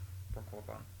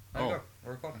on. There we Oh. go.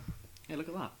 We're recording. Yeah, look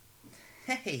at that.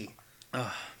 Hey!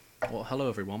 Well, hello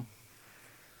everyone.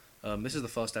 This is the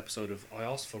first episode of I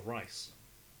Asked for Rice,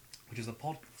 which is the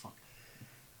podcast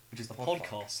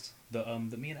that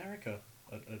me and Erica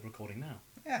are recording now.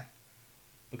 Yeah.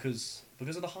 Because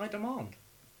of the high demand.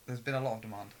 There's been a lot of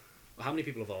demand. How many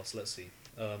people have asked? Let's see.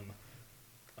 I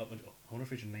wonder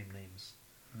if we should name names.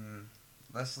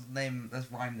 Let's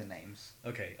rhyme the names.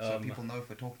 Okay. So people know if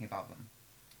we're talking about them.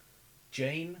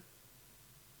 Jane,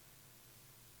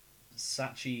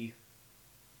 Sachi,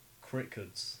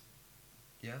 Crickards.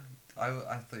 Yeah. I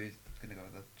thought you were gonna go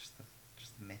with just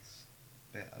the miss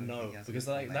bit. I don't No, think he has because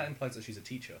a full that name. implies that she's a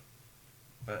teacher.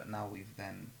 But now we've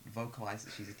then vocalized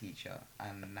that she's a teacher,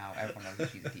 and now everyone knows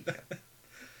that she's a teacher.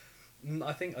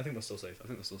 I think we're still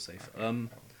safe. Okay.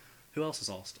 Who else has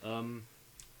asked?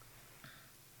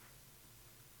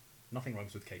 Nothing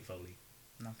rhymes with Kate Foley.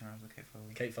 Nothing else with Kate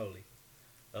Foley. Kate Foley.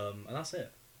 And that's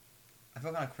it. I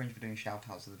feel kind of cringe for doing shout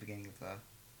outs at the beginning of the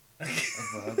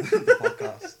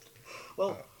podcast. Well,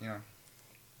 but, you know,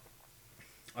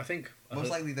 I think most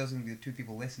likely those are going to be the two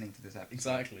people listening to this episode.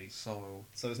 Exactly. So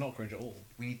it's not cringe at all.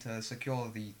 we need to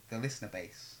secure the listener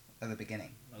base at the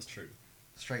beginning. That's true.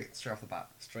 Straight off the bat.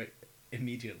 Straight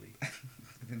immediately.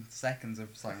 Within seconds of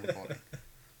starting recording.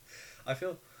 I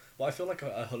feel like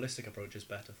a holistic approach is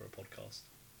better for a podcast.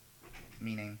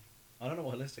 Meaning, I don't know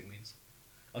what holistic means.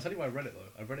 I'll tell you why I read it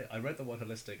though. I read the word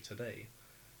holistic today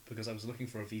because I was looking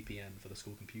for a VPN for the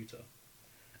school computer,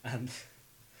 and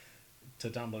to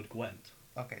download Gwent.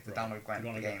 okay, to Right. download Gwent, To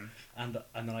download the game. And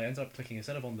then I ended up clicking,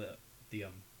 instead of on the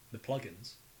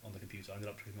plugins on the computer, I ended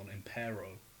up clicking on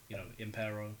Impero. You know,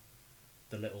 Impero,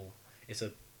 it's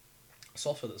a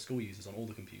software that the school uses on all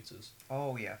the computers,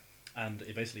 Oh, yeah. and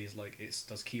it basically is like it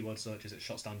does keyword searches, it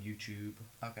shuts down YouTube.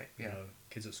 Okay, You yeah. know,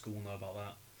 kids at school know about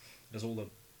that. It does all the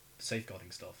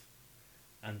safeguarding stuff,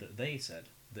 and they said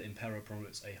that Impero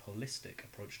promotes a holistic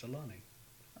approach to learning,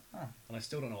 Oh. and I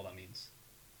still don't know what that means.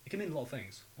 It can mean a lot of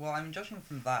things. Well, I mean, judging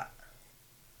from that,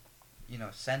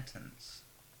 sentence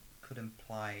could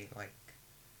imply,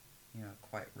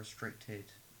 quite restricted,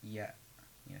 yet,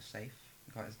 safe.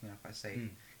 Quite safe. Hmm.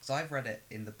 Because I've read it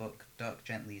in the book Dirk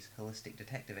Gently's Holistic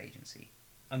Detective Agency.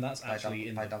 And that's By actually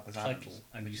in by the Douglas title, Adams,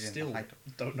 and you which is in the still title.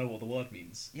 don't know what the word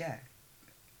means. Yeah.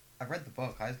 I read the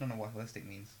book, I just don't know what holistic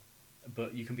means.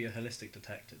 But you can be a holistic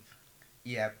detective.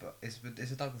 Yeah, but it's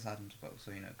a Douglas Adams book,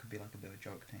 so, it could be like a bit of a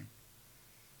joke thing.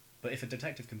 But if a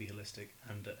detective can be holistic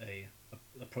and a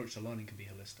approach to learning can be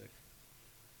holistic,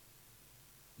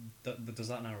 does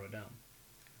that narrow it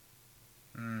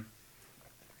down?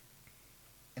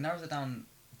 It narrows it down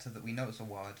to that we know it's a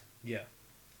word, Yeah,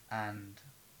 and,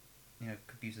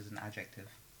 could be used as an adjective,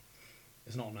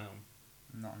 it's not a noun.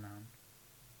 not a noun.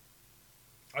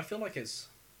 I feel like it's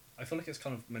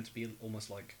kind of meant to be almost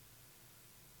like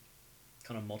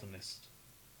kind of modernist,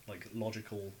 like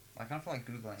logical. I kind of feel like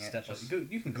Googling it. Step just you can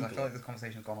because I Google feel like it. this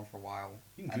conversation's gone on for a while.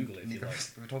 You can and Google it if you neither of like.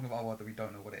 us- We're talking about a word that we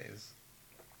don't know what it is.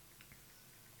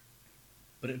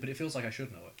 But it feels like I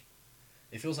should know it.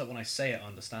 It feels like when I say it, I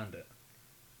understand it.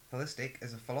 Holistic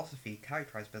is a philosophy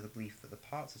characterized by the belief that the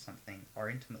parts of something are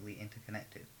intimately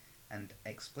interconnected and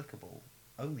explicable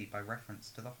only by reference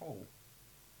to the whole.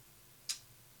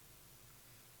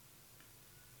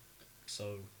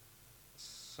 So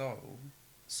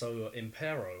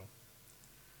Impero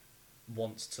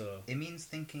wants to. it means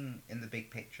thinking in the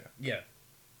big picture, Yeah,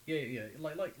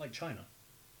 like China,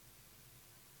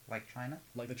 like China.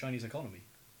 like the Chinese economy.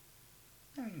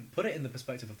 I mean, Put it in the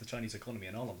perspective of the Chinese economy,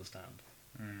 and I'll understand.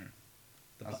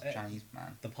 The as pa- a Chinese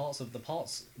man. The parts of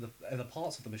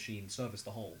the machine service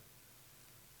the whole.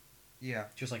 Yeah,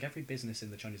 Just like every business in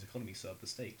the Chinese economy serve the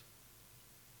state,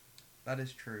 that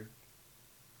is true.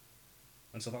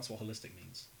 and so that's what holistic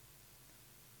means.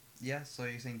 Yeah, so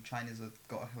you're saying China's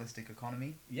got a holistic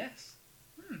economy? Yes.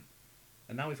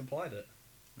 And now we've applied it.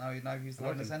 Now you've used the Now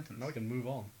word in we a can- sentence. Now we can move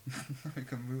on. We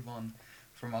can move on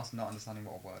from us not understanding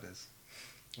what a word is.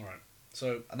 All right.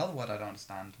 So Another word I don't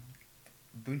understand.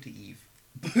 Bunta Eve.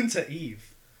 Bunta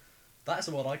Eve. That's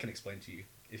a word I can explain to you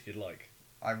if you'd like.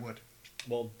 I would.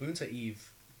 Well, Bunta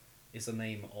Eve is the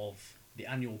name of the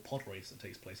annual pod race that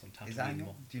takes place on Tatooine. Is it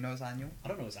annual? Do you know it's annual? I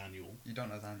don't know it's annual, You don't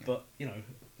know it's annual.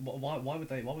 but why would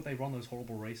they run those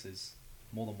horrible races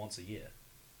more than once a year?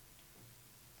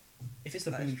 If it's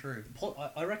the That is true.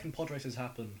 I reckon pod races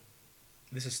happen.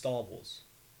 This is Star Wars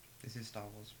This is Star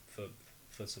Wars.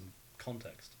 for some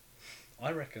context.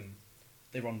 I reckon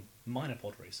they run minor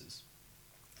pod races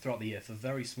throughout the year for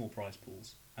very small prize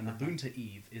pools, and the Uh-huh. Bunta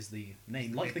Eve is the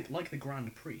name, the like name. the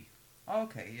Grand Prix Oh,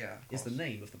 okay, yeah. Of is the course.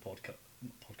 name of the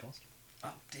podcast.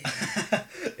 Oh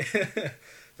dear.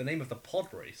 The name of the pod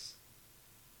race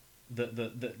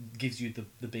that gives you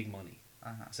the big money,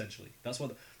 Uh-huh. essentially. That's when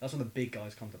the big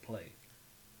guys come to play.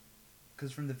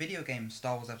 Because from the video game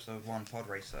Star Wars Episode 1 Pod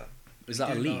Racer, Is You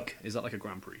that a do league? Is that like a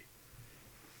Grand Prix?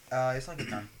 it's like a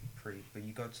Grand Prix, but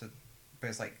you go to, but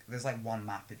it's like there's like one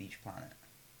map of each planet.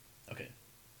 Okay.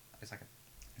 It's like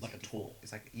a Like a tour.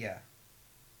 It's like yeah.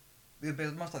 But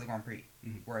it's much like the Grand Prix,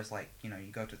 Mhm. whereas like you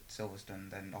go to Silverstone,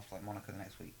 then off to like Monaco the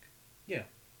next week. Yeah.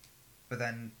 But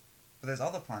there's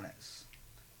other planets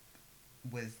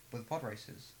with pod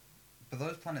races, but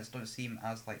those planets don't seem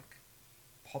as like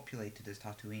populated as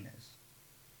Tatooine is.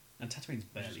 And Tatooine's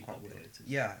Which is barely quite weird. populated.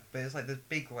 Yeah, but it's like there's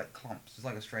big like clumps. It's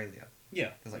like Australia.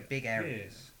 Yeah. There's like yeah. big Yeah, yeah,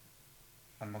 areas,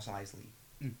 and Mos Eisley,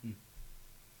 yeah. Mm-hmm.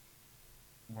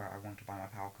 where I want to buy my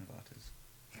power converters.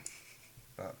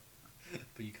 But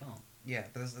But you can't. yeah,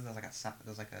 but there's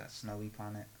like a snowy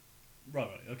planet.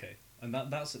 Right. Okay. And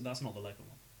that's not the Lego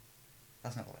one.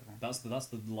 That's not the right one. That's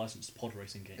the licensed pod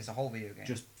racing game. It's a whole video game.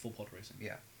 Just for pod racing.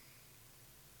 Yeah.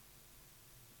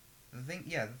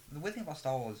 The weird thing about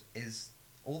Star Wars is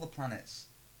all the planets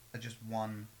are just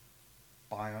one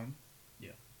biome.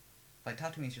 Yeah. Like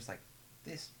Tatooine's just like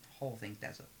this whole thing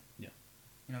desert. Yeah.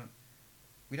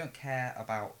 We don't care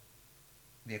about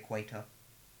the equator.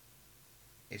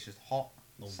 It's just hot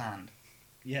No. sand,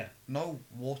 Yeah. no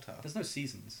water. There's no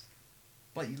seasons.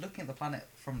 But you're looking at the planet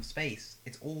from space.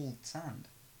 It's all sand.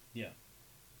 Yeah.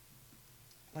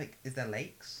 Like, is there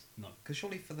lakes? No. Because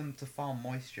surely for them to farm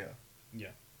moisture,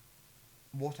 Yeah.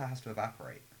 water has to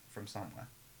evaporate from somewhere.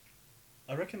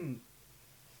 I reckon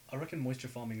moisture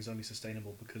farming is only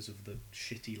sustainable because of the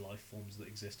shitty life forms that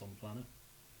exist on the planet,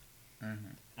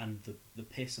 Mm-hmm. and the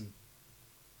piss and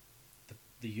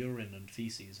the urine and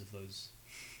feces of those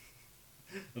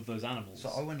of those animals. So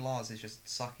Owen Lars is just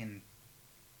sucking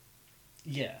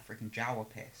Yeah. freaking Jawa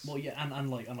piss. Well, yeah, and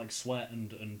like sweat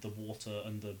and the water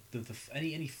and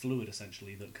any fluid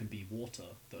essentially that can be water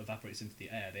that evaporates into the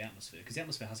air, the atmosphere, because the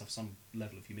atmosphere has to have some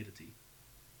level of humidity.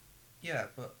 Yeah,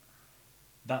 but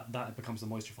That becomes the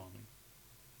moisture farming,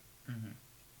 mm-hmm.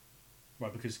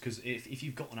 right? Because if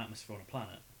you've got an atmosphere on a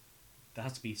planet, there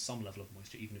has to be some level of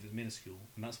moisture, even if it's minuscule,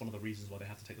 and that's one of the reasons why they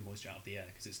have to take the moisture out of the air,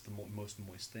 because it's the most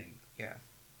moist thing. Yeah.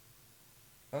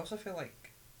 I also feel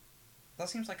like that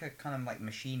seems like a kind of like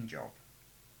machine job.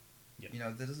 Yeah.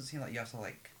 There doesn't seem like you have to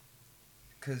like,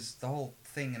 because the whole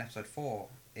thing in Episode 4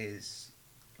 is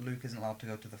Luke isn't allowed to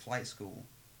go to the flight school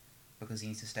because he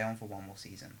needs to stay on for one more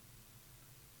season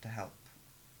to help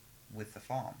with the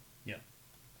farm. Yeah.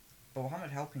 But how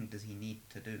much helping does he need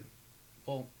to do?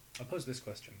 Well, I pose this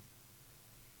question.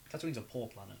 Tatooine's a poor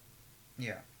planet,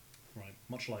 Yeah. right?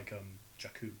 Much like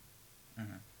Jakku,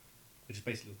 Mm-hmm. which is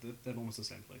basically they're almost the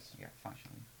same place. Yeah,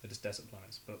 functionally. They're just desert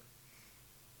planets, but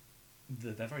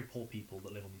they're very poor people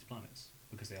that live on these planets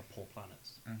because they are poor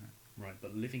planets, Mm-hmm. right?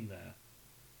 But living there,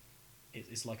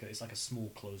 it's like a small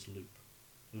closed loop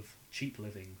of cheap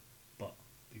living, but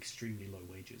extremely low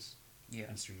wages Yeah.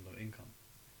 and extremely low income,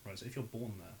 right? So if you're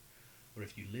born there, or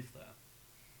if you live there,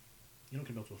 you're not going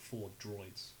to be able to afford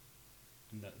droids,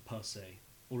 per se,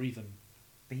 or even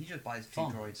But he just buys two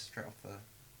Farm. droids straight off the...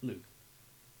 Luke.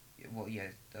 Well, yeah,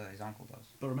 his uncle does.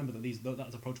 But remember that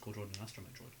that's a protocol droid and an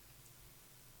astromech droid.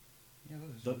 Yeah,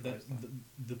 those The, are the, droids, though.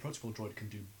 the protocol droid can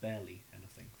do barely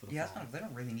anything for the Yeah, farm. they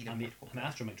don't really need a And protocol an droid.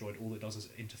 astromech droid, all it does is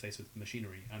interface with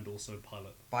machinery and also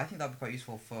pilot. But I think that'd be quite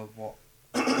useful for what...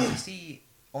 'cause you see,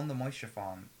 on the moisture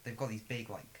farm, they've got these big,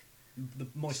 like... The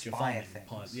moisture Spire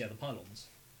farming, things. the pylons.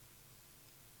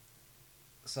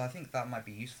 So I think that might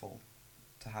be useful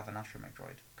to have an astromech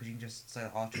droid. Because you can just say,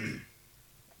 Archie,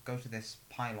 go to this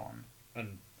pylon...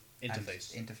 And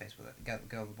interface. And interface with it. Get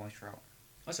all the moisture out.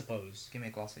 I suppose. Give me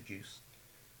a glass of juice.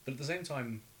 But at the same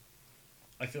time,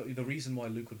 I feel the reason why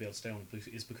Luke would be able to stay on Luke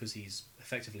is because he's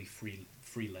effectively free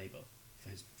labor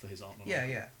for his art. Yeah,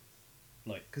 yeah.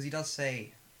 Like, Because he does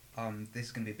say, this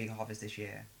is going to be a big harvest this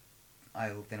year.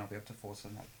 I'll be able to afford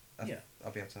some... Yeah.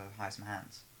 I'll be able to hire some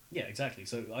hands. yeah, exactly.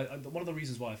 So one of the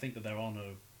reasons why I think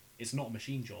that it's not a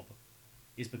machine job,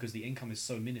 is because the income is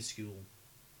so minuscule,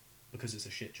 because it's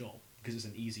a shit job, because it's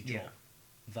an easy job, Yeah.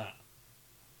 that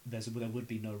there would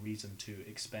be no reason to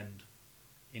expend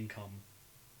income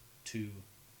to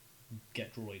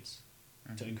get droids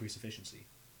to Mhm. increase efficiency,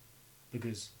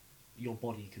 because your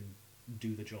body can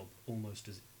do the job almost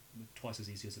twice as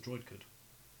easy as a droid could,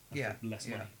 and Yeah, for less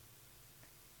yeah. money.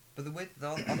 But the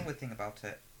other weird thing about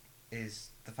it is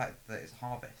the fact that it's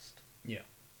harvest. Yeah.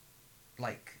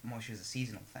 Like, moisture is a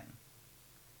seasonal thing.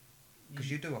 Because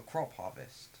you do a crop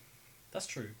harvest. That's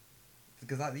true.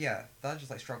 Because that just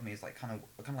like struck me as like kind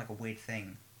of like a weird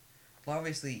thing. Like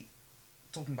obviously,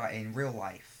 talking about it in real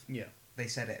life. Yeah. They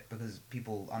said it because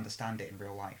people understand it in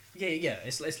real life. Yeah.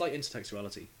 It's like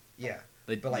intertextuality. Yeah.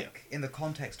 But like in the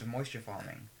context of moisture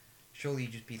farming, surely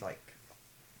you'd just be like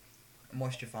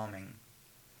moisture farming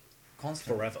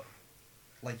constantly. Forever.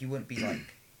 Like you wouldn't be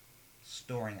like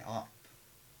storing it up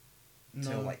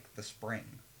till like the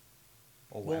spring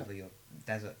or whatever your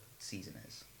desert season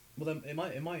is. Well, then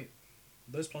it might.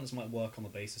 Those plants might work on the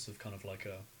basis of kind of like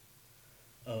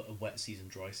a wet season,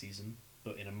 dry season,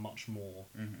 but in a much more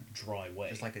dry way.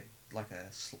 Just like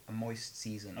a moist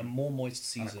season. A more moist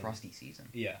season. And a crusty season.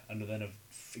 Yeah, and then a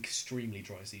extremely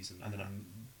dry season, and then a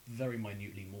very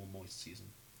minutely more moist season.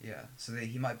 Yeah, so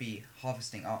he might be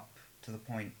harvesting up to the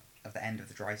point of the end of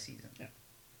the dry season. Yeah.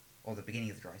 Or the beginning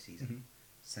of the dry season. Mm-hmm.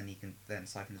 So then he can then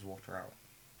siphon his water out.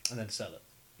 And then sell it.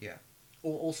 Yeah.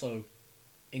 Or also,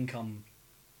 income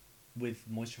with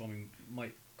moisture farming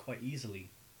might quite easily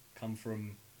come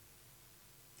from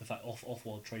the fact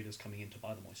off-world traders coming in to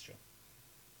buy the moisture.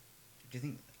 Do you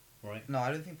think? Right. No,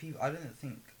 I don't think people. I don't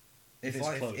think. If it's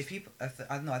closed. If people, I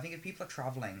don't know. I think if people are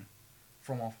traveling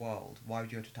from off-world, why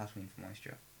would you go to Tatooine for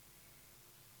moisture?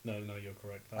 No, you're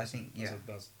correct. I think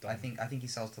that's dumb. I think he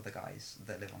sells to the guys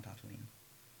that live on Tatooine.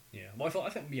 Yeah. Well, I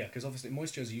think because obviously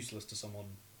moisture is useless to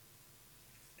someone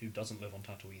who doesn't live on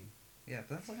Tatooine. Yeah,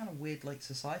 but that's like kind of weird, like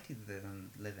society that they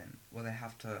live in, where they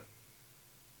have to.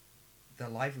 Their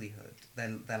livelihood,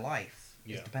 their life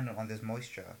is dependent on this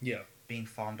moisture. Yeah. Being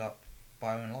farmed up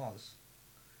by own laws.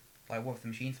 Like, what if the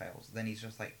machine fails? Then he's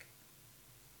just like,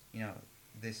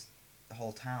 the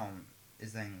whole town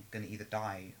is then going to either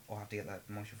die or have to get that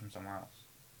moisture from somewhere else.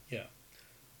 Yeah.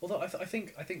 Although I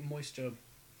think moisture,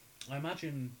 I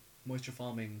imagine moisture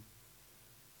farming,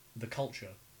 the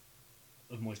culture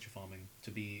of moisture farming to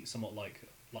be somewhat like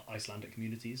Icelandic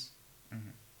communities,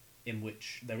 in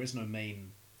which there is no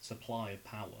main supply of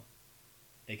power,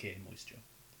 aka moisture,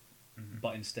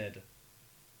 but instead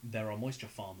there are moisture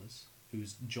farmers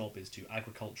whose job is to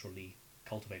agriculturally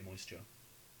cultivate moisture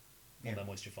on their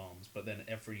moisture farms, but then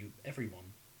every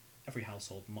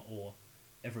household or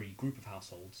every group of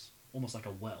households, almost like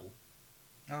a well,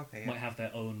 might have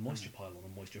their own moisture pylon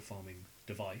and moisture farming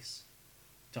device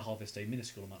to harvest a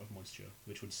minuscule amount of moisture,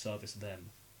 which would service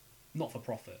them, not for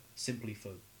profit, simply for...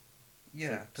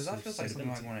 Yeah, because that feels like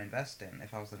something I'd want to invest in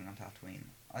if I was living on Tatooine.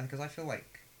 Because I feel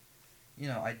like,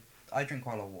 I drink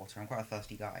quite a lot of water. I'm quite a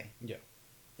thirsty guy. Yeah.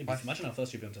 Imagine how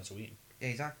thirsty you'd be on Tatooine. Yeah,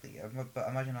 exactly. But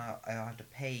imagine I have to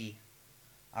pay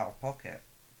out of pocket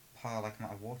per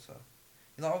amount of water.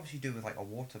 Like, obviously do with a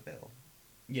water bill.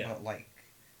 Yeah. But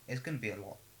it's going to be a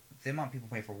lot. The amount of people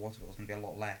pay for a water bill is going to be a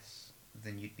lot less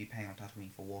than you'd be paying on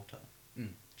Tatooine for water, due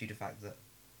to the fact that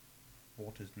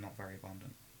water's not very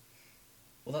abundant.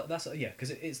 Well, that's because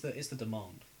it's the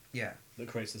demand. Yeah. That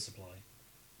creates the supply,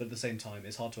 but at the same time,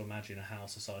 it's hard to imagine how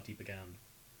society began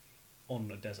on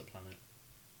a desert planet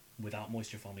without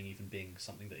moisture farming even being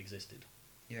something that existed.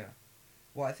 Yeah.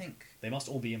 Well, I think they must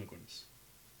all be immigrants.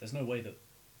 There's no way that.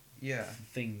 Yeah.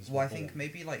 Things. Well, I think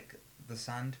maybe the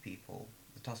Sand People,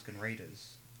 the Tusken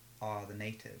Raiders, are the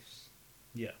natives.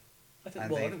 Yeah. I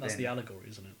think that's the allegory,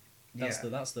 isn't it? That's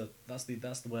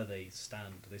the where they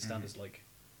stand. They stand as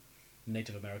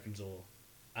Native Americans or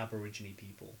Aborigine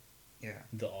people. Yeah.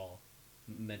 That are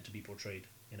meant to be portrayed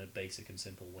in a basic and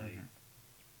simple way,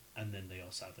 and then they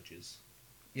are savages.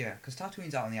 Yeah, because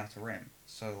Tatooine's out on the Outer Rim,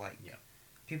 so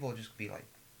people will just be like,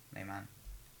 "Hey man,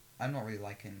 I'm not really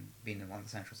liking being in one of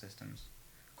the central systems.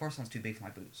 Coruscant's too big for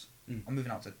my boots. I'm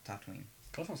moving out to Tatooine."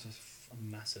 Coruscant's a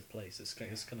massive place. It's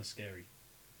kind of scary.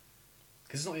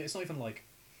 Because it's not even like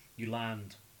you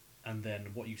land and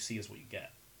then what you see is what you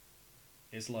get.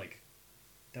 It's like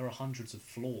there are hundreds of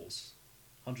floors,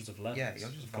 hundreds of levels. Yeah, you're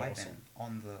just vibing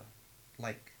on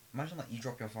the imagine you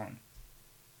drop your phone.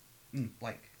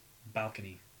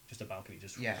 Balcony, just a balcony,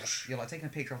 just you're taking a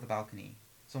picture of the balcony.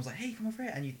 Someone's like, "Hey, come over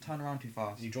here," and you turn around too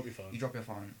fast. You drop your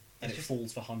phone. And it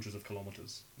falls for hundreds of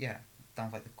kilometers. Yeah,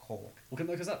 down to the core. Well,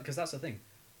 because that's the thing.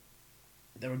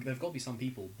 There've got to be some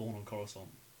people born on Coruscant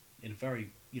in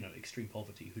very extreme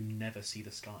poverty who never see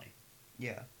the sky.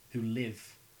 Yeah. Who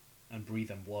live and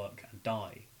breathe and work and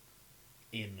die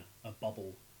in a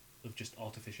bubble of just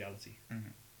artificiality,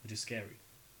 which is scary.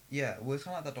 Yeah, well, it's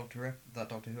kind of like that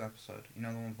Doctor Who episode. The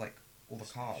one with all the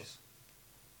cars.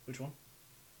 Which one?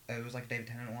 It was a David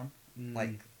Tennant one.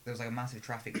 There was a massive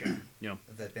traffic jam. Yeah.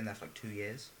 That had been there for 2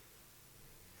 years.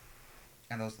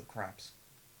 And there was the crabs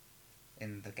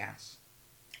in the gas.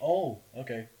 Oh,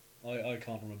 okay. I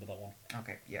can't remember that one.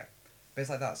 Okay, yeah. But it's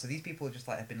like that. So these people just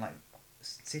have been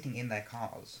sitting in their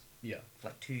cars. Yeah.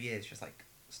 For 2 years, just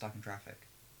stuck in traffic.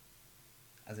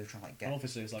 As they're trying to get. And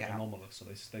obviously it's get anomalous, so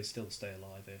they still stay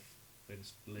alive if They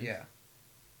just live. Yeah.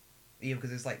 Yeah, because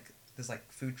there's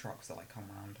like food trucks that like come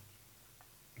around.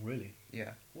 Really?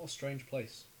 Yeah, What a strange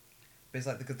place. but it's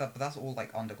like but that's all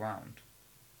like underground.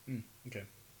 Okay.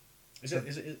 So-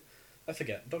 Is it? I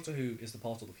forget. Doctor Who is the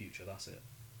past or the future. That's it.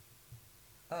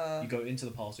 Uh, You go into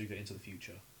the past or you go into the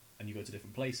future, and you go to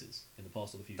different places in the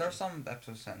past or the future. there are some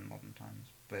episodes set in modern times,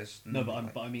 but it's No, not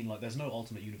like, but I mean, like, there's no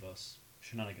alternate universe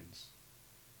shenanigans.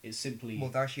 It's simply well,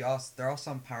 there are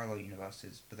some parallel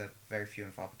universes, but they're very few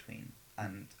and far between,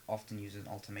 and often use an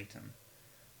ultimatum,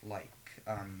 like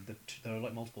there are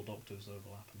like multiple doctors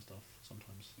overlap and stuff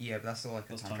sometimes. yeah, but that's still like a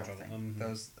That's time time travel travel. thing. Mhm. There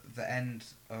was the end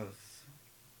of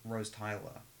Rose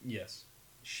Tyler. Yes.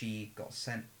 She got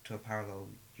sent to a parallel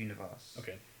universe.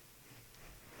 Okay.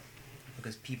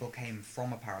 Because people came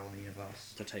from a parallel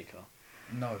universe. To take her.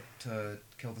 No, to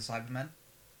kill the Cybermen.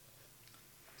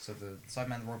 So the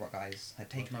Cybermen, the robot guys, had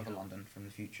taken Bloody over hell. London from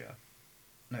the future.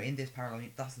 No, in this parallel,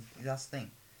 that's the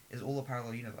thing. It's all a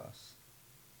parallel universe.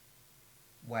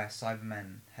 Where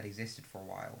Cybermen had existed for a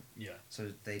while. Yeah.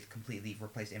 So they'd completely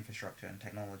replaced infrastructure and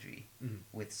technology Mhm.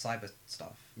 with cyber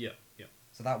stuff. Yeah. Yeah.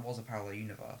 So that was a parallel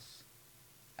universe.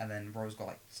 And then Rose got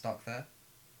like stuck there.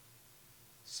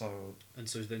 So And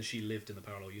so then she lived in the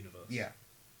parallel universe. yeah.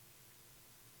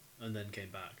 And then came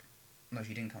back. No,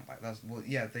 she didn't come back. That's well,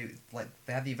 yeah. They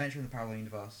had the adventure in the parallel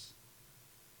universe,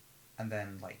 and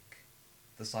then like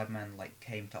the Cybermen like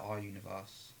came to our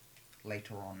universe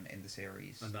later on in the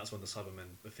series. And that's when the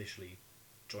Cybermen officially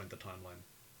joined the timeline,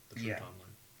 the true Yeah.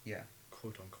 timeline, Yeah,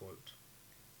 quote unquote.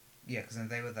 yeah, because then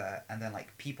they were there, and then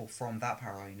like people from that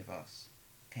parallel universe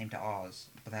came to ours,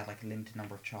 but they had like a limited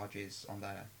number of charges on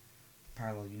their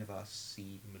parallel universe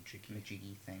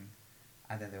Majiggy thing,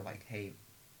 and then they were like, hey,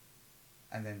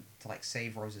 and then to like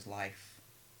save Rose's life,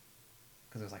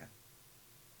 because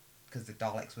because the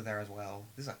Daleks were there as well.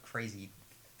 This is a crazy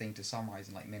thing to summarize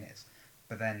in like minutes,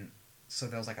 but then so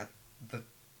there was like the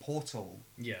portal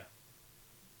Yeah.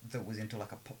 that was into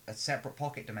like a separate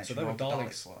pocket So dimension. there were where the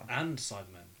Daleks were. and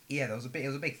Cybermen. Yeah, it was a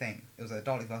big thing. It was a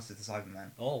Dalek versus the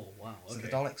Cybermen. Oh wow. Okay. So the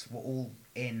Daleks were all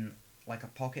in like a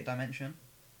pocket dimension.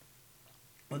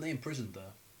 When they imprisoned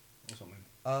there, or something.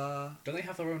 Don't they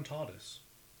have their own TARDIS?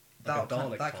 Like That a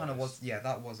Dalek that kind of TARDIS. was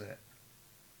that was it.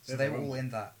 So They they have were their all own in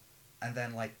that, and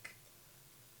then like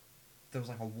there was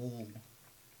like a wall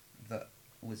that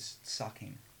was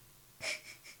sucking.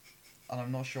 And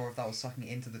I'm not sure if that was sucking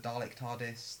into the Dalek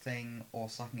TARDIS thing or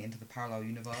sucking into the parallel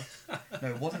universe. No,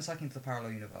 it wasn't sucking into the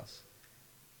parallel universe.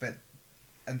 But,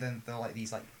 and then there are like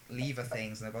these like lever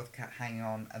things, and they're both hanging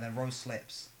on, and then Rose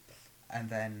slips, and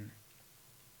then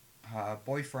her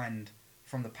boyfriend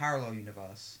from the parallel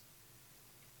universe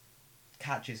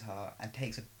catches her and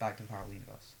takes her back to the parallel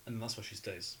universe. And that's where she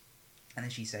stays. And then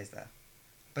she stays there.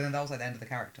 But then that was like the end of the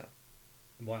character.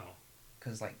 Wow.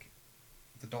 Because like,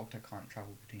 the Doctor can't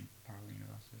travel between parallel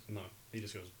universes. No, he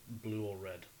just goes blue or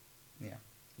red, Yeah.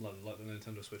 like the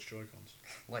Nintendo Switch Joy-Cons.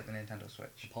 Like the Nintendo The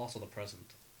Switch. past or the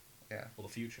present, Yeah. or the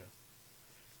future.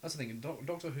 That's the thing.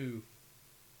 Doctor Who.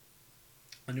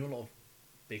 I knew a lot of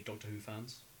big Doctor Who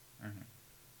fans, Mhm.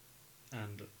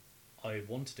 and I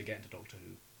wanted to get into Doctor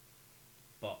Who,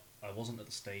 but I wasn't at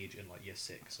the stage in like year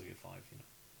 6 or year 5,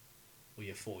 or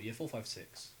year 4, 5,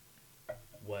 6,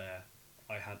 where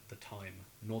I had the time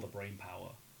nor the brain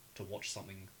power to watch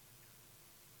something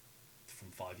from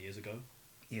 5 years ago.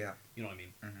 Yeah. You know what I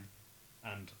mean? Mhm.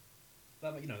 And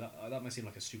that might seem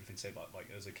like a stupid thing to say, but like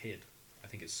as a kid, I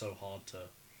think it's so hard to,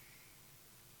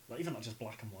 like, even like just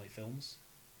black and white films.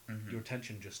 Mhm. Your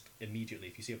attention just immediately,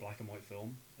 if you see a black and white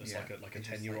film, it's Yeah, like a it's just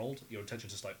 10-year-old, your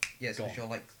attention's just like Yeah, gone.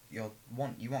 because you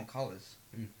want colours.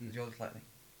 Mhm. You're just like, okay,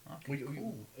 Well,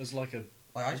 cool. It's like a.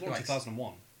 Like, I was born in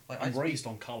 2001. I'm raised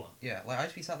on colour. Yeah, like I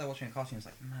just be sat there watching a cartoon. It's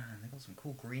like, man, they got some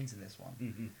cool greens in this one.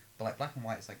 Mm-hmm. But like black and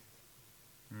white, it's like,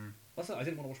 That's it. I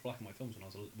didn't want to watch black and white films when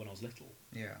I was little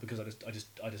yeah, because I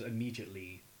just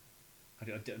immediately,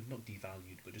 not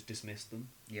devalued but just dismissed them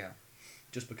yeah.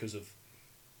 just because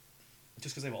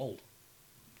they were old.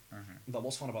 Mhm. But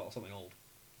what's fun about something old?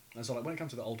 And so like when it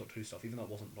comes to the old Doctor Who stuff, even though it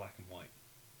wasn't black and white,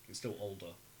 it's still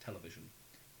older television.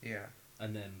 Yeah.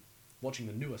 And then watching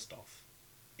the newer stuff,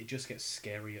 it just gets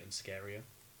scarier and scarier.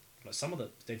 Like some of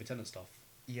the David Tennant stuff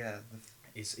Yeah,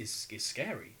 is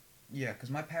scary. yeah, because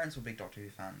my parents were big Doctor Who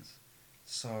fans.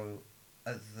 So,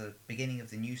 at the beginning of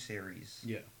the new series,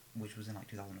 Yeah. which was in like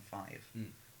 2005,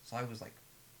 Mm. so I was like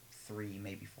 3,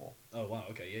 maybe 4 Oh wow.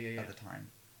 Okay. Yeah. at the time.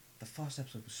 The first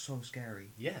episode was so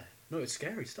scary. Yeah. No, it's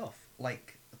scary stuff.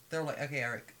 Like, they were like, okay,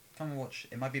 Eric, come and watch.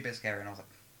 It might be a bit scary. And I was like,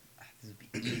 this would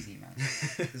be easy, man.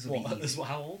 This will be easy.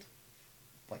 How old?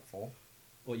 Like 4.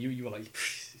 Well, you were like,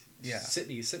 Yeah. sit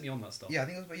me on that stuff. Yeah, I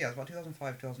think it was about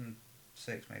 2005, 2000,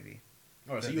 6 maybe.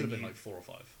 Alright, so The- you would the have been new- like 4 or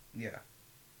 5. Yeah.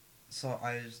 So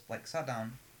I just like sat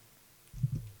down.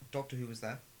 Doctor Who was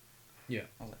there. Yeah.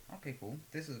 I was like, okay, cool.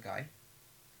 This is a guy.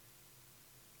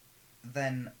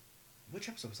 Then Which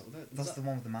episode was that? that's the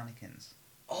one with the mannequins.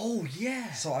 Oh,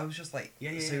 yeah! So I was just like,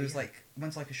 Yeah, so he was yeah. like,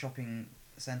 went to like a shopping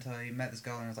centre, he met this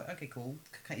girl, and I was like, okay, cool.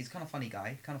 He's kind of funny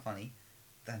guy, kind of funny.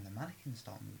 Then the mannequins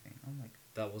start moving. I'm like,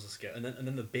 That was a scare. And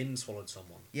then the bin swallowed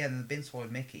someone. yeah. Then the bin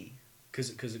swallowed Mickey.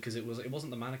 Because it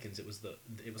wasn't the mannequins. It was it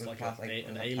was It was like plastic,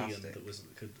 an like alien plastic. that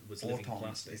was living in Autons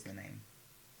plastic. is the name.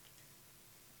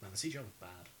 Man, the CGI was bad.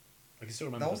 I can still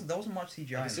remember. There wasn't much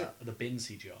CGI in that. The bin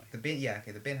CGI. The bin, yeah,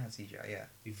 okay. The bin had CGI, yeah.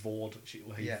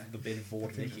 Yeah. The bin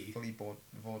vored The bin Mickey. fully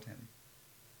bored him.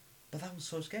 But that was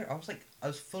so scary. I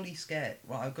was fully scared.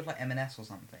 Well, I got like M&S or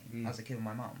something as a kid with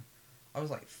my mum. I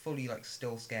was like fully like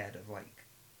still scared of like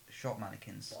shop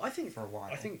mannequins. Well, I think for a while.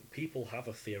 I think people have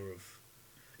a fear of.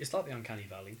 It's like the uncanny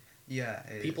valley. yeah,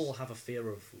 it People is. have a fear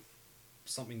of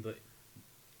something that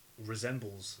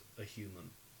resembles a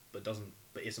human, but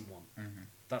isn't one. Mhm.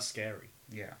 That's scary.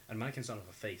 Yeah, And mannequins don't have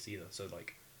a face either. So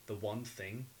like the one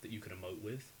thing that you can emote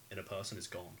with in a person is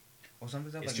gone. or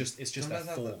sometimes they have, It's like, just sometimes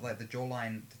their they have, form. like the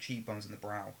jawline, the cheekbones, and the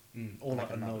brow. Or like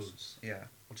a a nose. Yeah,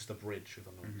 Or just a bridge of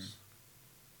a nose.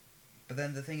 but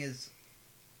then the thing is,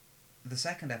 the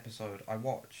second episode I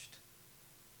watched,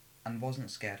 and wasn't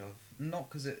scared of. Not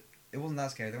because it wasn't that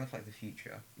scary. They went to like the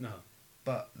future. No.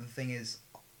 But the thing is,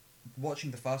 watching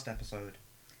the first episode,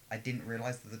 I didn't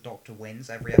realise that the Doctor wins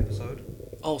every episode.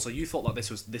 Oh, so you thought like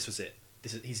this was it.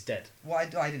 He's dead. Well, I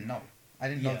didn't know. I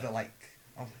didn't know Yeah. that, like...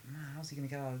 I was like, man, how's he going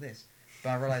to get out of this? But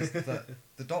I realised that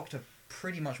the Doctor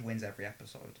pretty much wins every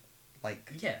episode.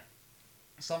 Like, Yeah.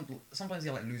 sometimes he,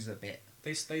 like, loses a bit.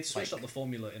 They switched Like- up the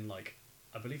formula in like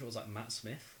I believe it was like Matt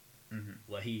Smith Mm-hmm.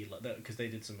 where he like because they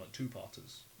did some like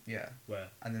 2-parters Yeah. where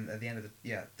And then at the end of the...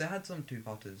 Yeah, they had some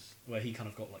two-parters. he kind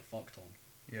of got like fucked on.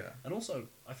 Yeah. And also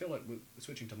I feel like we're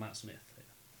switching to Matt Smith here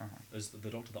Uh-huh. as the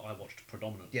Doctor that I watched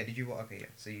predominantly. Yeah, did you watch... Okay, yeah.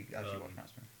 So you actually Um, watched Matt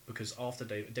Smith. Because after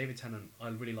David Tennant, I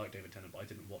really like David Tennant, but I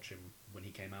didn't watch him when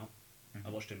he came out. Mhm. I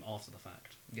watched him after the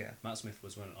fact. Yeah. Matt Smith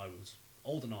was when I was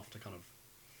old enough to kind of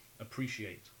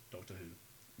appreciate Doctor Who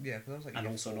Yeah, because I was like... and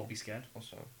year also 4 not be scared. or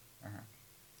so. Uh-huh.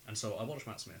 And so I watched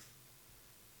Matt Smith,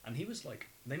 and he was like,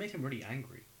 they made him really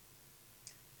angry.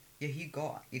 Yeah,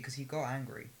 because he got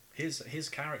angry. His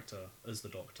character as the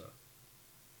Doctor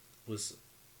was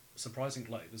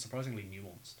surprisingly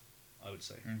nuanced, I would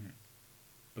say, Mm-hmm.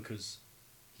 because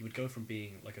he would go from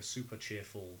being like a super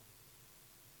cheerful,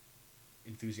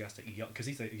 enthusiastic, because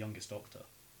he's the youngest Doctor.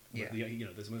 Yeah.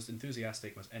 There's the most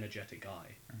enthusiastic, most energetic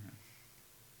guy, Mhm.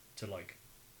 to like,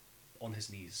 on his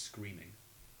knees screaming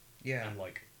Yeah. and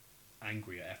like,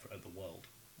 angry at the world.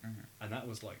 Mhm. And that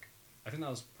was like, I think that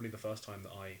was probably the first time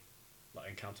that I like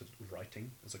encountered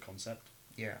writing as a concept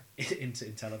Yeah. in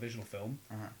television or film.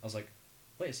 Uh-huh. I was like,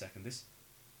 wait a second,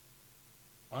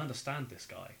 I understand this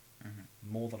guy Mhm.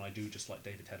 more than I do just like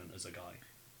David Tennant as a guy.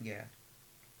 Yeah.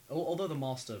 Although the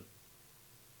Master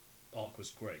arc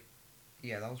was great,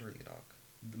 Yeah, that was really good arc.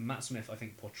 Matt Smith I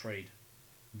think portrayed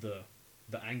the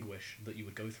anguish that you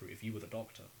would go through if you were the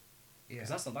Doctor. Yeah.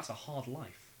 Because that's a hard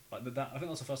life. Like I think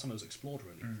that's the first time it was explored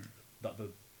really. Mhm. That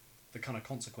the kind of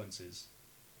consequences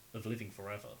of living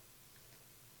forever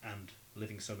and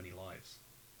living so many lives,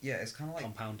 Yeah, it's kind of like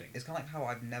compounding. it's kind of like how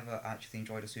I've never actually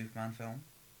enjoyed a Superman film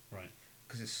Right.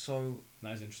 because it's so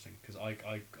That is interesting because I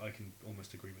can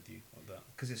almost agree with you on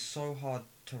that. hard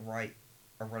to write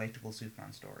a relatable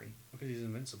Superman story. Because he's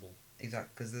invincible.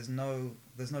 Exactly, because there's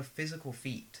no physical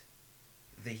feat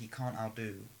that he can't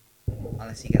outdo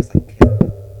unless he gets like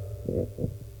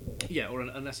killed. Yeah, or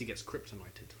unless he gets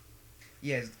kryptonited.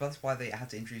 Yeah, that's why they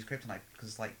had to introduce kryptonite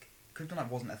because like kryptonite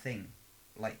wasn't a thing,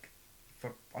 like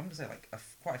for I'm gonna say like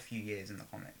quite a few years in the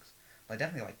comics, like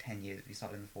definitely like 10 years if you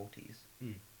started in the 40s.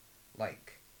 Hmm.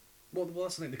 Like Well,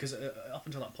 that's the thing because up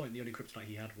until that point, the only kryptonite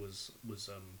he had was what's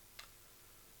her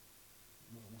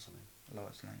name?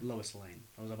 Lois Lane. Lois Lane.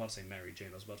 I was about to say Mary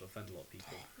Jane. I was about to offend a lot of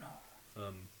people. Oh,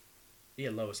 no. Yeah,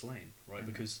 Lois Lane, right? Mhm.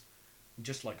 Because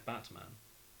just like Batman,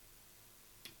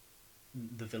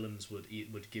 the villains would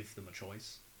give them a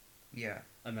choice, Yeah.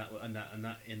 and that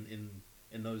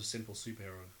in those simple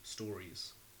superhero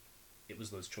stories, it was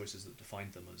those choices that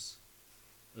defined them as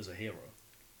a hero.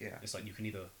 Yeah. It's like you can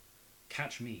either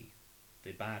catch me,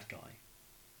 the bad guy,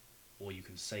 or you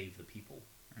can save the people,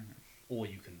 Mhm. or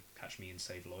you can catch me and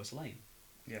save Lois Lane.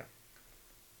 Yeah.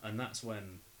 And that's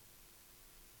when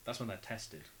they're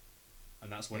tested,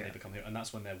 and that's when Yeah. they become hero, and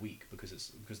that's when they're weak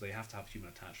because they have to have human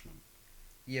attachment.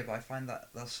 Yeah, but I find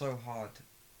that that's so hard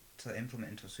to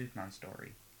implement into a Superman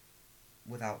story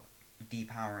without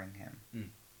depowering him Mm.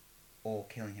 or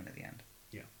killing him at the end.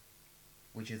 Yeah.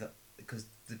 Which is because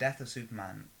the death of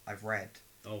Superman I've read,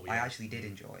 Oh yeah. I actually did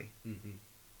enjoy Mm-hmm.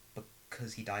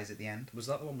 because he dies at the end. Was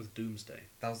that the one with Doomsday?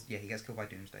 That was he gets killed by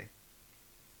Doomsday.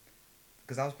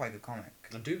 Because that was quite a good comic.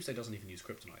 And Doomsday doesn't even use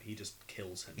kryptonite. He just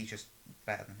kills him He's just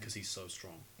better than him. because he's so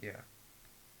strong. Yeah.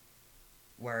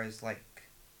 Whereas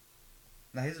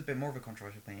now here's a bit more of a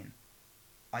controversial opinion.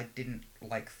 I didn't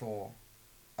like Thor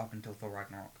up until Thor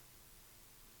Ragnarok.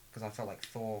 Because I felt like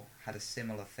Thor had a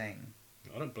similar thing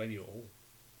I don't blame you at all.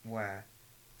 where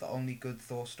the only good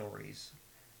Thor stories...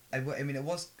 I mean, it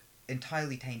was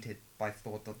entirely tainted by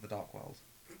Thor the Dark World.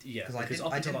 Yeah, 'Cause because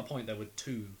up I until didn't- that point there were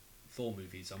 2 Thor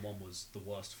movies and one was the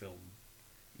worst film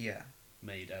Yeah.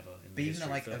 made ever in But the even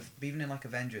history in, of film. even in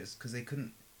Avengers, because they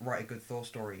couldn't write a good Thor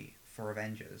story for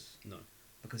Avengers No.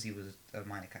 because he was a not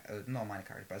a minor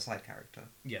character, but a side character.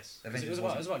 Yes. 'Cause Avengers it was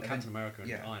about wasn't- Captain America and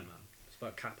yeah. Iron Man. It's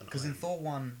about Cap and Because Iron in Thor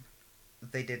 1,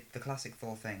 they did the classic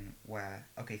Thor thing where,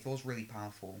 okay, Thor's really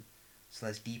powerful, so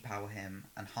let's depower him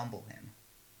and humble him.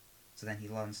 So then he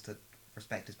learns to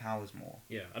respect his powers more.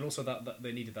 Yeah, and also that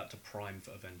they needed that to prime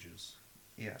for Avengers,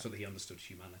 Yeah. so that he understood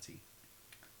humanity.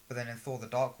 But then in Thor the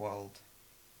Dark World,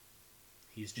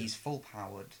 He's he's just full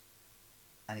powered,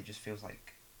 and it just feels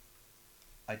like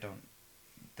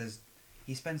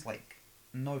he spends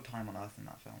no time on Earth in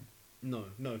that film.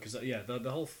 no, because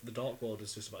the Dark World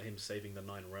is just about him saving the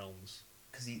 9 realms.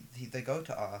 Because they go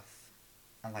to Earth,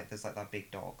 and there's that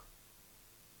big dog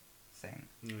thing,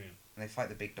 Oh yeah. and they fight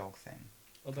the big dog thing.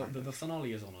 Oh, Kind of. the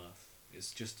finale is on Earth.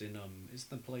 It's just in it's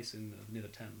the place in near the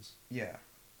Thames. Yeah,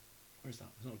 Where is that?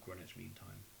 It's not Greenwich Mean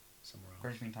Time. Somewhere else.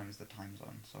 Greenwich Mean Time is the time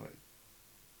zone, so it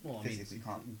Well, I physically mean,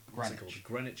 can't. what's it Greenwich. called?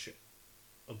 Greenwich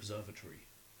Observatory.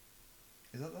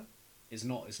 Is that there? It's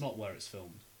not where it's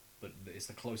filmed, but it's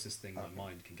the closest thing Okay. my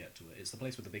mind can get to it. It's the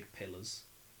place with the big pillars.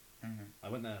 Mm-hmm. I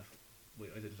went there.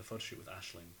 I did a photo shoot with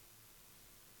Ashling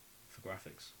for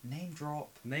graphics. Name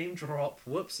drop. Name drop.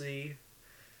 Whoopsie.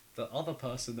 The other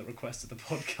person that requested the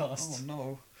podcast. Oh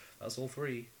no. That's all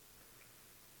 3.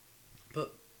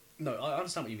 But no, I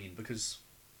understand what you mean because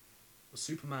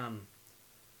Superman.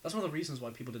 That's one of the reasons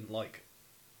why people didn't like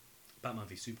Batman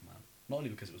v Superman. Not only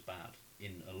because it was bad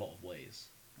in a lot of ways,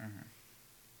 Mm-hmm.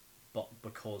 but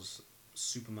because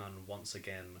Superman once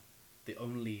again, the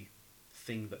only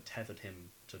thing that tethered him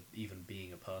to even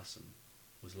being a person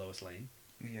was Lois Lane,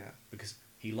 Yeah. because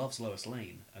he loves Lois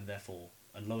Lane and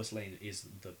Lois Lane is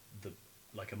the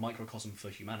like a microcosm for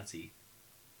humanity,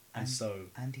 and so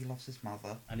And he loves his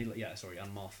mother.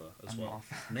 and Martha as And well.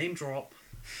 Martha. Name drop.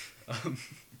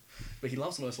 But he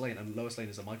loves Lois Lane, and Lois Lane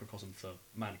is a microcosm for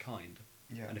mankind.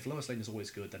 Yeah. And if Lois Lane is always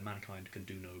good, then mankind can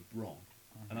do no wrong,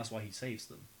 and that's why he saves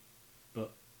them. And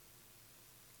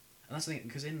that's the thing,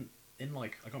 because in I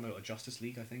can't remember, a Justice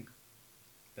League, I think,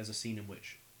 there's a scene in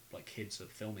which kids are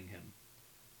filming him,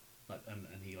 and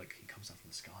he comes down from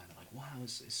the sky and they're like, wow,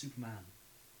 it's Superman,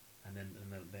 and then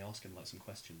they ask him some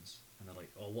questions, and they're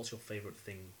like, oh, what's your favorite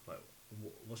thing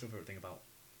what's your favorite thing about,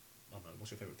 I don't know,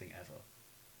 what's your favorite thing ever?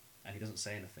 And he doesn't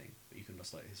say anything, but you can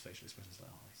just his facial expression is oh,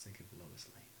 he's thinking of Lois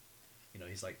Lane.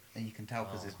 He's like... And you can tell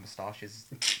because his Oh. moustache is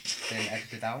being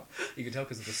edited out. You can tell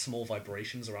because of the small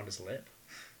vibrations around his lip.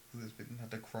 Because it's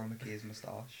had to chroma key his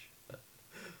moustache.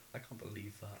 I can't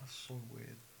believe that. That's so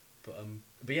weird.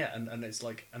 But yeah, and it's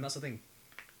and that's the thing.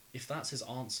 If that's his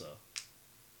answer,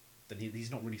 then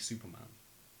he's not really Superman,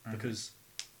 Mhm. because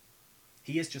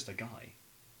he is just a guy.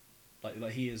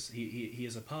 He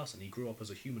is a person. He grew up as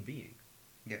a human being.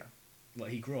 Yeah.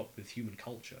 He grew up with human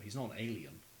culture. He's not an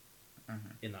alien Mm-hmm.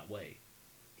 in that way.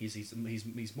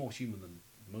 He's more human than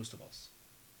most of us,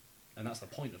 and that's the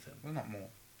point of him. Well, not more.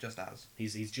 Just as.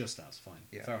 He's just as fine.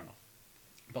 Yeah. Fair enough.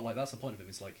 But that's the point of him.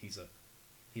 It's he's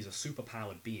a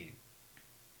superpowered being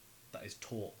that is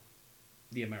taught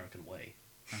the American way,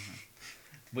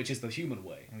 Mm-hmm. which is the human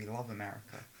way, And we love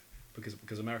America.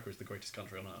 because America is the greatest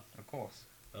country on earth. Of course.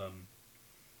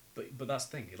 But that's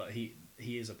the thing.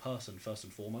 He is a person first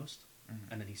and foremost,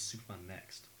 Mhm. and then he's Superman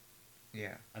next.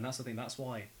 Yeah. And that's the thing. That's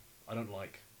why I don't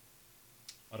like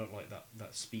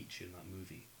that speech in that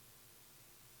movie.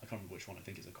 I can't remember which one. I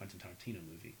think it's a Quentin Tarantino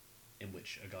movie, in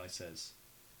which a guy says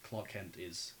Clark Kent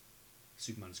is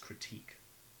Superman's critique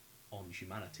on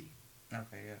humanity.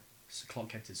 Okay, yeah. So Clark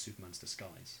Kent is Superman's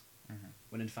disguise. Mm-hmm.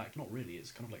 When in fact, not really.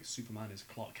 It's kind of like Superman is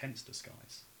Clark Kent's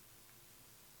disguise.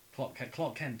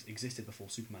 Clark Kent existed before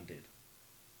Superman did.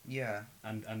 Yeah.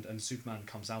 And Superman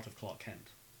comes out of Clark Kent.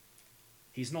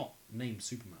 He's not named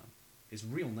Superman. His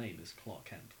real name is Clark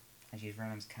Kent. And his real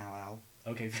name's Kal-El.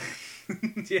 Okay.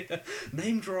 Yeah.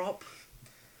 Name drop.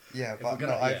 Yeah, If but we're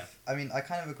gonna- no, yeah. I mean, I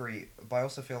kind of agree, but I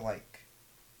also feel like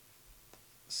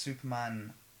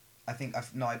Superman, I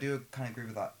do kind of agree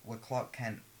with that. Where Clark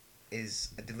Kent is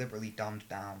a deliberately dumbed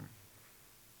down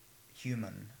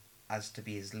human as to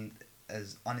be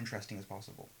as uninteresting as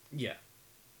possible. Yeah.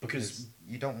 Because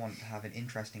you don't want to have an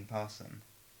interesting person.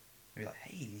 Be like,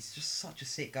 hey, he's just such a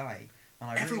sick guy, and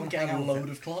I really everyone want to hang get a out with load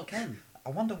him. of Clark Kent. I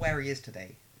wonder where he is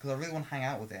today, because I really want to hang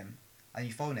out with him. And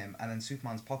you phone him, and then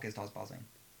Superman's pocket starts buzzing.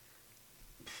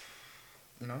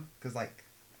 You know, because like,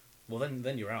 well,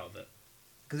 then you're out of it.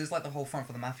 because it's like the whole Front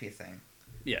for the Mafia thing.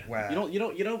 Yeah. Where you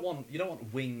don't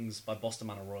want Wings by Boston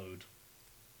Manor Road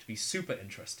to be super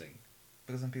interesting.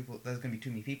 Because then there's going to be too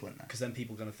many people in there. Because then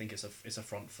people are going to think it's a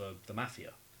front for the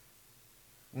mafia.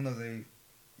 Well, no,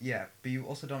 yeah, but you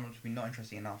also don't want it to be not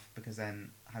interesting enough, because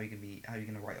then how are you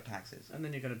going to write your taxes? And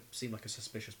then you're going to seem like a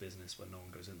suspicious business when no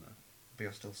one goes in there. But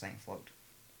you're still saying float.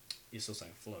 You're still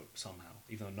saying float somehow,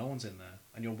 even though no one's in there,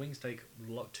 and your wings take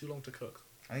too long to cook.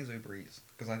 I think it's Uber Eats,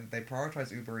 because they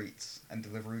prioritize Uber Eats and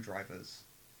Deliveroo drivers.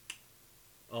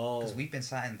 Oh. Because we've been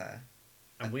sat in there.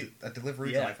 And a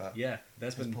Deliveroo yeah, driver. Yeah,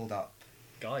 there's has been pulled up.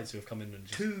 guys who have come in and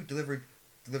just... Two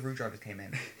Deliveroo drivers came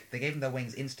in. They gave them their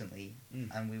wings instantly,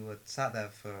 and we were sat there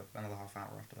for another half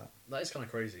hour after that. That is kind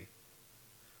of crazy.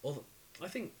 Although, I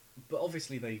think, but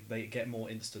obviously they get more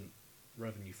instant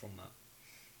revenue from that.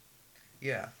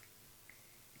 Yeah.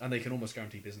 And they can almost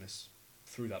guarantee business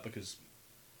through that, because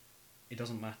it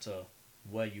doesn't matter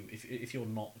where you... If you're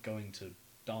not going to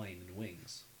dine in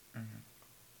Wings,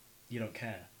 you don't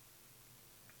care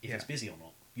if it's busy or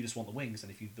not. You just want the wings,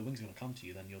 and if the wings are going to come to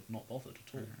you, then you're not bothered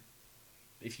at all.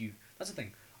 That's the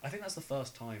thing. I think that's the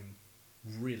first time,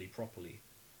 really properly,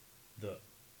 that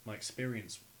my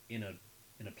experience in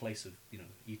a place of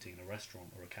eating in a restaurant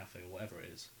or a cafe or whatever it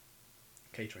is,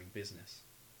 catering business.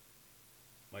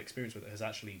 My experience with it has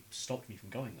actually stopped me from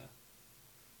going there.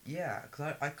 Yeah,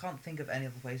 because I can't think of any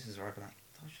other places where I'd be like,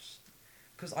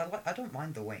 because I don't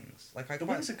mind the wings. Like The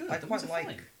wings are good. The wings are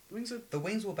fine. The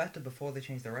wings were better before they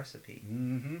changed the recipe.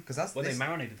 Mm-hmm. Because that's when they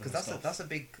marinated them. Because that's a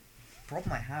big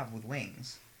problem I have with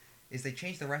wings, is they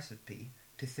changed the recipe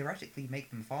to theoretically make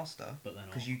them faster. But they're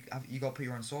not. Because you got to put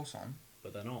your own sauce on.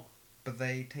 But they're not. But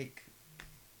they take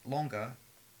longer.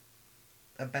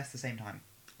 At best, the same time.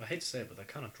 I hate to say it, but they're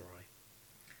kind of dry.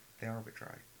 They are a bit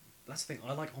dry. That's the thing.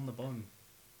 I like on the bone.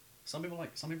 Some people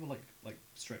like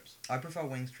strips. I prefer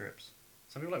wing strips.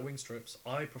 Some people like wing strips.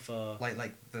 I prefer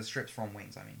like the strips from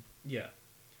Wings. I mean. Yeah,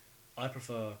 I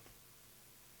prefer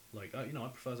I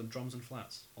prefer the drums and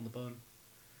flats on the bone.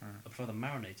 I prefer them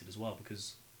marinated as well,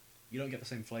 because you don't get the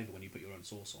same flavour when you put your own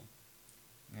sauce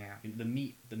on. Yeah. The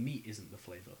meat isn't the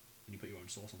flavour when you put your own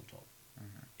sauce on the top.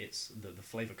 It's the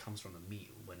flavour comes from the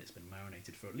meat when it's been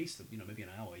marinated for at least maybe an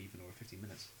hour even, or 15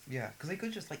 minutes. Yeah, because they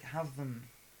could just have them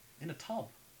in a tub.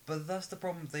 But that's the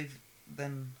problem. They've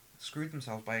then screwed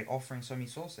themselves by offering so many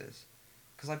sauces.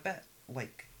 Because I bet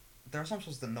there are some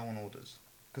sauces that no one orders.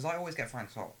 Because I always get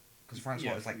Frank's Hot. Because Frank's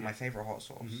Hot is my favourite hot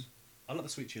sauce. Mm-hmm. I like the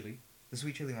sweet chili. The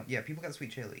sweet chili one. Yeah, people get the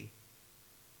sweet chili.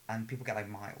 And people get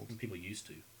mild. People used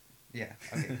to. Yeah.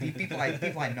 Okay. people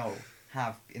I know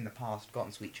have in the past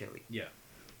gotten sweet chili. Yeah.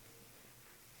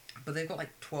 But they've got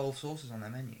 12 sauces on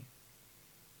their menu.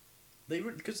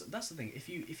 Because that's the thing. If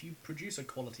you produce a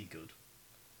quality good,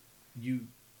 you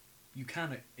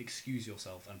can excuse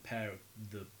yourself and pare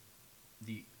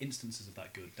the instances of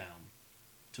that good down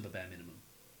to the bare minimum.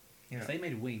 Yeah. If they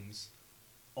made wings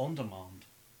on demand,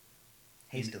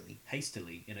 hastily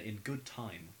in good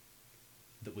time,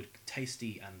 that would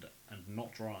tasty and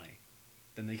not dry,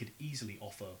 then they could easily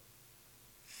offer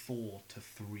 4 to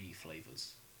 3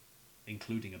 flavors,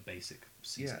 including a basic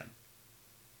seasoning.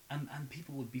 Yeah. And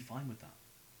people would be fine with that.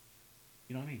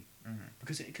 You know what I mean? Mm-hmm.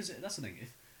 Because that's the thing.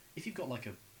 If you've got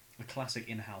a classic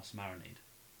in-house marinade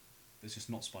that's just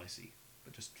not spicy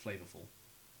but just flavorful,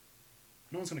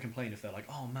 no one's going to complain if they're like,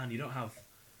 oh man, you don't have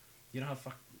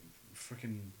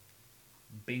freaking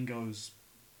Bingo's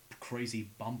crazy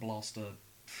bum blaster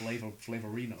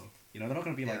flavorino. They're not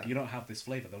going to be like, you don't have this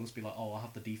flavor. They'll just be like, oh, I'll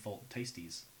have the default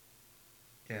tasties.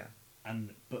 Yeah.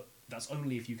 But that's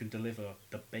only if you can deliver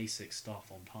the basic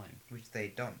stuff on time. Which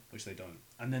they don't.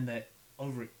 And then they're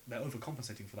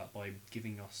overcompensating for that by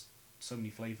giving us so many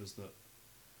flavors that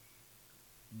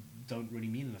don't really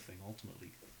mean anything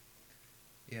ultimately.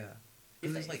 Yeah.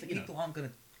 Because people aren't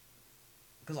gonna.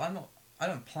 Because I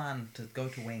don't plan to go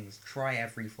to Wings, try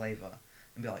every flavor,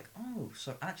 and be like, oh,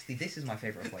 so actually this is my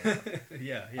favorite flavor.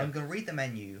 Yeah. I'm gonna read the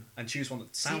menu and choose one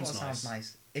that sounds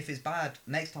nice. If it's bad,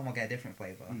 next time I'll get a different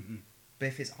flavor. Mm-hmm. But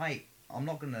if it's I'm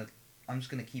just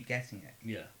gonna keep getting it.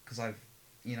 Yeah. Because I've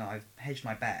hedged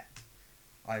my bet.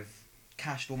 I've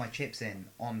cashed all my chips in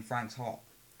on Frank's Hot.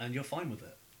 And you're fine with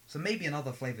it. So maybe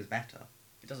another flavor's better.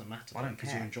 it doesn't matter. I don't because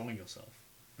care. you're enjoying yourself.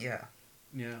 Yeah.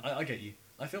 Yeah, I get you.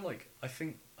 I feel like I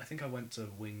think I went to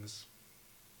Wings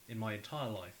in my entire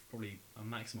life probably a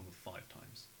maximum of 5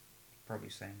 times. Probably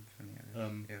same for me. I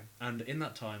guess. Yeah. And in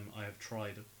that time, I have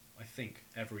tried, I think,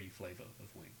 every flavour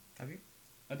of wing. Have you?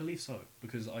 I believe so,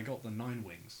 because I got the 9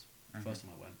 wings the Mhm. first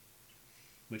time I went,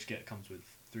 which comes with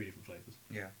 3 different flavours,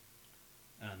 Yeah.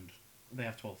 and they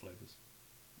have 12 flavours,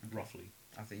 Okay. roughly.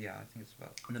 I think it's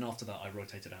about. And then after that, I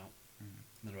rotated out, Mhm.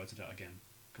 and then I rotated out again,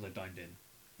 because I dined in,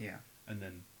 Yeah. and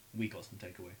then we got some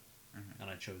takeaway, Mhm. and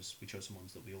we chose some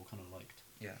ones that we all kind of liked.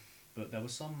 Yeah. But there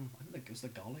was some, I think it was the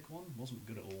garlic one, wasn't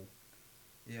good at all.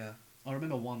 Yeah. I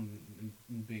remember one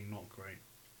being not great.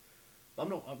 But I'm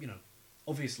not,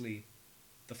 obviously,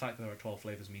 the fact that there are 12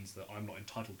 flavours means that I'm not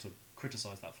entitled to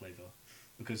criticise that flavour,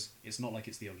 because it's not like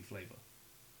it's the only flavour.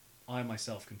 I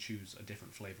myself can choose a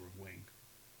different flavour of wing,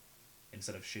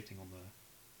 instead of shitting on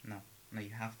the... No. No,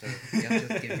 you have to. You have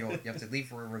to give you have to leave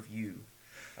for a review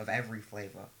of every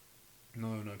flavour.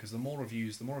 No, because the more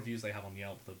reviews they have on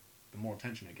Yelp, the more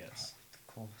attention it gets. Of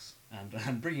course.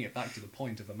 And bringing it back to the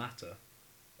point of the matter,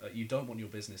 you don't want your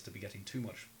business to be getting too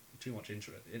much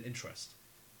interest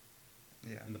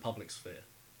Yeah. in the public sphere.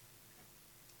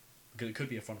 Because it could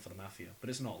be a front for the mafia, but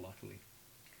it's not, luckily.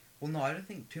 Well, no, I don't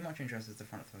think too much interest is the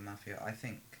front for the mafia. I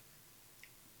think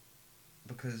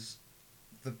because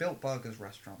the Built Burgers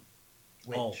restaurant,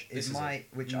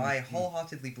 which I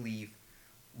wholeheartedly believe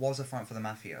was a front for the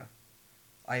mafia.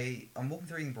 I'm walking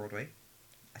through Ealing Broadway,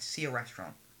 I see a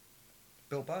restaurant,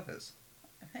 Built Burgers.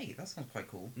 Hey, that sounds quite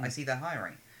cool. I see they're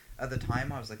hiring. At the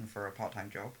time, I was looking for a part-time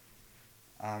job,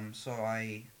 so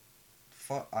I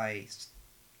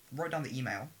wrote down the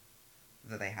email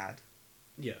that they had.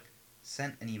 Yeah.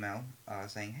 Sent an email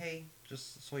saying, hey,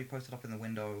 just saw you posted up in the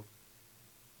window,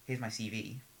 here's my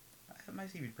CV. My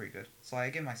CV is pretty good. So I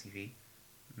gave my CV,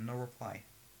 no reply.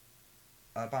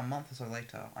 About a month or so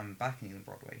later, I'm back in Ealing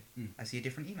Broadway. I see a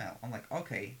different email. I'm like,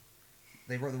 okay,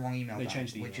 they wrote the wrong email They down,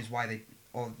 changed the which email. is why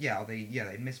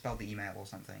they misspelled the email or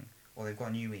something, or they've got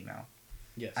a new email.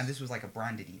 Yes. And this was like a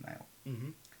branded email. Mm-hmm.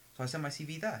 So I sent my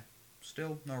CV there.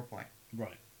 Still no reply.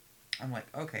 Right. I'm like,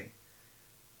 okay.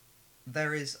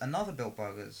 There is another Built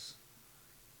Burgers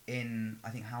in, I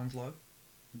think, Hounslow.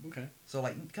 Okay. So,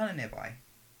 like, kind of nearby.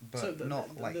 But so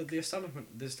the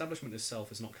establishment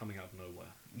itself is not coming out of nowhere.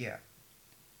 Yeah.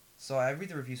 So I read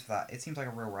the reviews for that. It seems like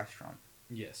a real restaurant.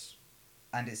 Yes.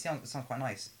 And it sounds quite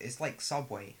nice. It's like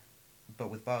Subway, but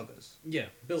with burgers. Yeah,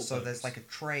 Built So Burgers. there's like a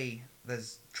tray,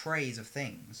 there's trays of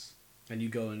things. And you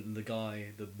go and the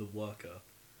guy, the worker,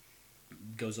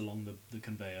 goes along the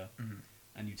conveyor,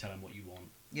 and you tell him what you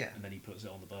want. Yeah. And then he puts it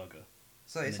on the burger.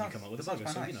 So and it then sounds, you come up with it a sounds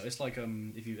burger. quite So, nice. it's like, if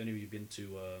any of you have been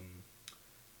to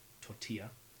Tortilla,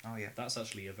 Oh, yeah. that's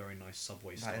actually a very nice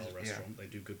Subway-style restaurant. They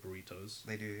do good burritos.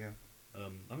 They do, yeah. I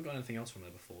haven't got anything else from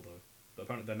there before, though. But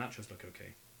apparently their nachos look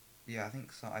okay. Yeah, I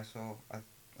think so.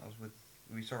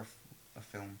 We saw a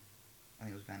film. I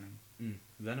think it was Venom.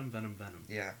 Venom.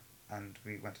 Yeah, and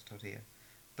we went to Tortilla.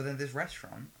 But then this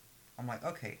restaurant, I'm like,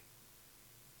 okay,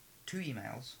 2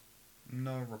 emails,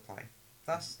 no reply.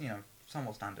 That's,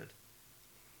 somewhat standard.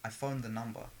 I phoned the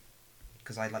number,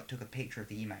 because I, took a picture of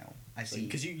the email. I see...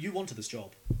 Because you wanted this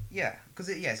job. Yeah, because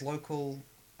it's local.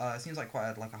 It seems like quite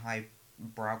a high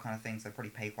brow kind of thing, so they probably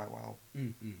pay quite well.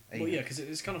 Well, yeah, because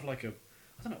it's kind of like a...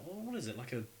 I don't know, what is it?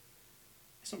 Like a...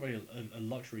 It's not really a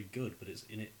luxury good, but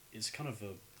it's kind of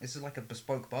a... This is like a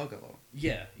bespoke burger, though.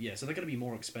 Yeah, so they're going to be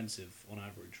more expensive on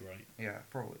average, right? Yeah,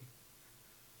 probably.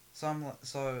 So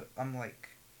I'm like,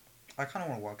 I kind of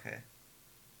want to work here.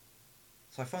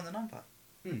 So I phoned the number.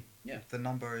 Yeah. The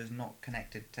number is not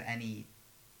connected to any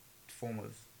form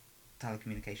of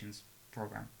telecommunications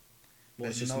program. Well,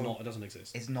 it's just not... It doesn't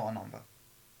exist. It's not a number.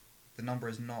 The number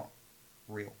is not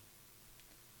real.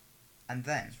 And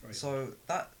then, so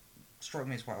that struck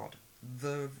me as quite odd.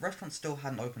 The restaurant still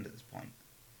hadn't opened at this point.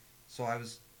 So I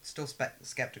was still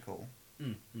skeptical.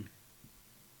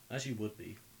 As you would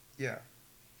be. Yeah.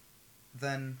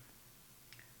 Then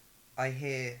I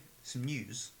hear some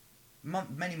news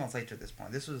many months later at this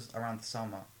point. This was around the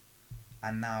summer,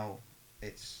 and now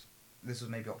this was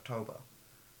maybe October.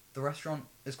 The restaurant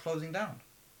is closing down.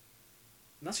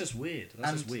 That's just weird.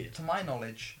 That's just weird. To my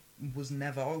knowledge, was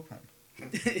never open.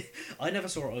 I never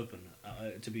saw it open.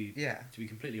 To be Yeah.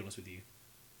 completely honest with you,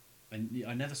 and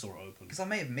I never saw it open. Because I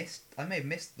may have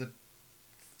missed the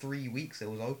 3 weeks it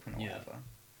was open or whatever.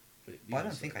 But I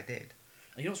don't think I did.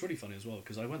 And you know what's really funny as well?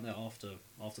 Because I went there after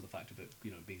the fact of it,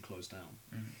 being closed down.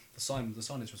 Mm-hmm. The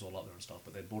signage was all up there and stuff,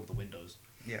 but they boarded the windows.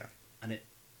 Yeah.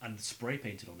 And spray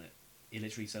painted on it. It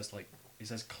literally says it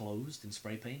says closed in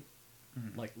spray paint,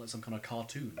 like some kind of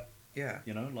cartoon. Yeah.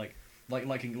 You know, like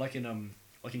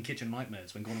in Kitchen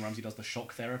Nightmares when Gordon Ramsay does the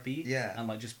shock therapy. Yeah. And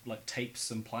like just like tapes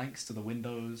some planks to the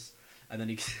windows, and then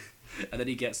he and then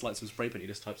he gets like some spray paint. He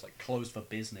just types like "closed for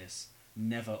business,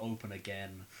 never open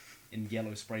again," in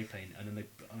yellow spray paint, and then the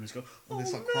owners go, "Oh And they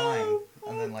start no! crying,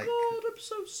 and Oh then, like- God, I'm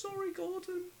so sorry,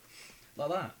 Gordon." Like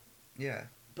that. Yeah.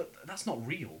 But that's not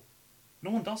real.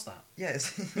 No one does that.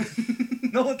 Yes.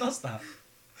 No one does that.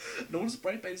 No one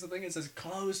spray paints the thing and says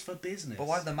 "closed for business." But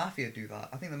why did the Mafia do that?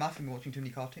 I think the Mafia been watching too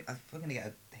many cartoons. We're going to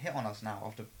get a hit on us now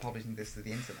after publishing this to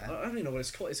the internet. I don't even know what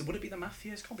it's called. Would it be the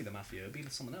Mafia? It can't be the Mafia. It'd be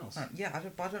something else. Yeah,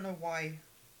 but I don't know why.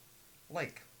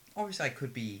 Like, obviously I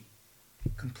could be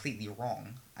completely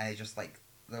wrong, and it just, like,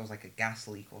 there was, like, a gas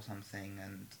leak or something,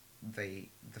 and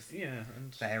Yeah,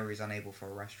 and the area is unable for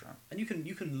a restaurant. you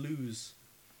can lose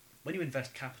when you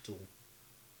invest capital.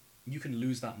 You can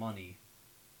lose that money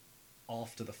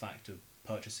after the fact of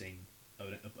purchasing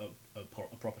a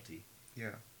property.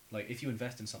 Yeah. Like, if you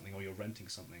invest in something or you're renting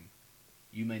something,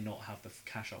 you may not have the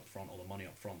cash up front or the money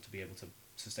up front to be able to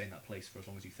sustain that place for as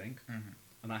long as you think. Mm-hmm.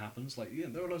 And that happens. Like, yeah,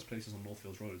 there are loads of places on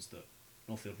Northfield Road,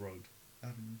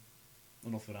 or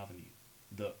Northfield Avenue,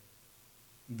 that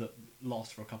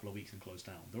last for a couple of weeks and close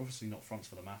down. They're obviously not fronts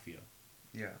for the Mafia,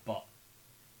 Yeah. but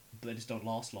they just don't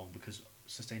last long because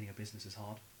sustaining a business is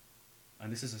hard.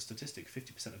 And this is a statistic: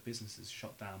 50% of businesses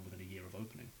shut down within a year of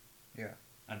opening. Yeah.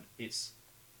 And it's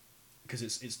because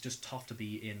it's just tough to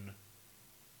be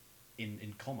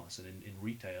in commerce and in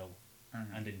retail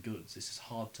Mhm. and in goods. It's just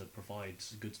hard to provide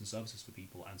goods and services for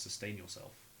people and sustain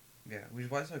yourself. Yeah, which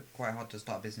is why it's quite hard to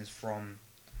start a business from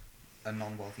a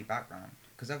non-wealthy background.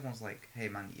 Because everyone's like, hey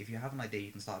man, if you have an idea,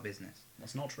 you can start a business.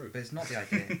 That's not true. But it's not the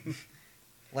idea.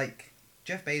 Like,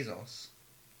 Jeff Bezos,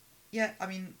 yeah, I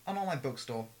mean, an online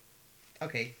bookstore,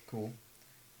 okay, cool.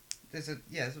 It's a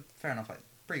fair enough, like,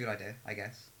 pretty good idea, I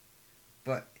guess.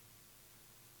 But,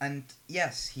 and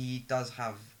yes, he does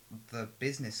have the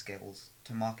business skills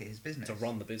to market his business. To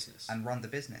run the business. And run the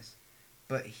business.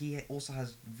 But he also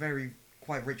has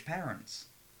quite rich parents.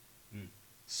 Mm.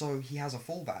 So he has a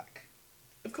fallback.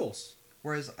 Of course.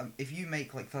 Whereas if you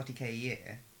make like 30k a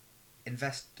year,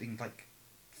 investing like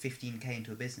 15k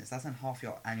into a business, that's then half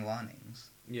your annual earnings.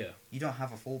 Yeah. You don't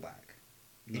have a fallback.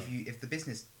 No. If the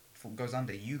business goes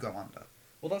under, you go under.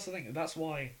 Well, that's the thing. That's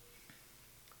why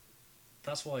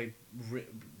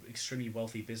extremely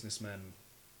wealthy businessmen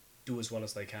do as well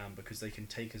as they can, because they can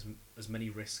take as many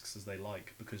risks as they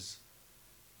like, because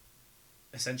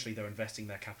essentially they're investing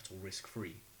their capital risk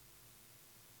free.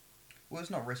 Well,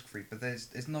 it's not risk free, but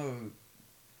there's no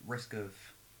risk of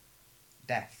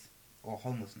death or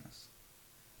homelessness.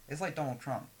 It's like Donald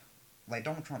Trump. Like,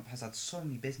 Donald Trump has had so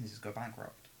many businesses go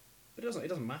bankrupt. But it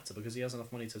doesn't matter, because he has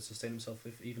enough money to sustain himself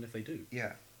even if they do.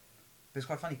 Yeah. But it's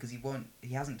quite funny because he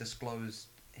hasn't disclosed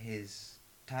his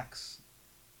tax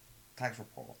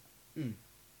report. Mm.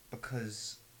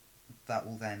 Because that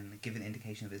will then give an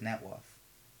indication of his net worth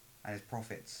and his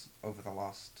profits over the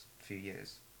last few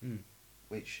years. Mm.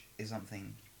 Which is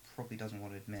something he probably doesn't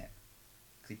want to admit,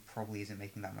 because he probably isn't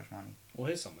making that much money. Well,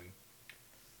 here's something.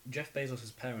 Jeff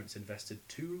Bezos' parents invested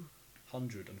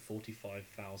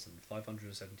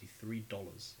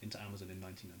 $245,573 into Amazon in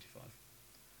 1995.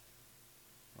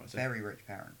 Right, so, Very rich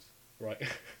parents. right.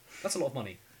 That's a lot of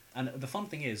money. And the fun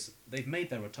thing is, they've made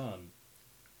their return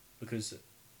because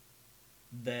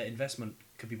their investment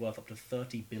could be worth up to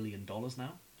 $30 billion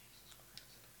now.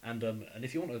 And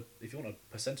if you want a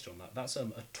percentage on that, that's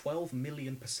a 12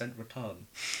 million % return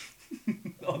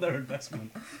on their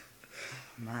investment.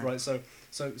 Man. Right, so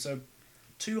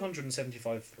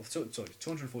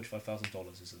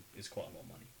 $245,000 is quite a lot of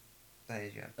money. That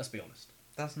is, yeah. Let's be honest.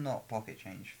 That's not pocket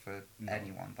change for No.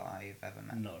 anyone that I've ever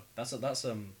met. No, that's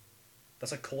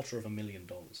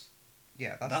 $250,000.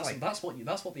 Yeah, That's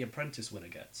what the Apprentice winner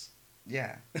gets.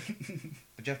 Yeah.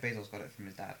 But Jeff Bezos got it from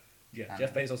his dad. Yeah, And,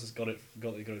 Jeff Bezos has got it from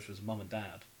his mum and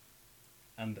dad,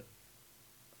 and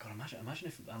God, imagine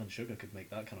if Alan Sugar could make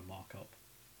that kind of markup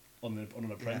on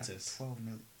an Apprentice. Yeah, 12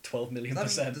 million. 12 million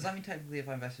Does %. that mean technically if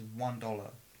I invested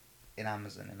 $1 in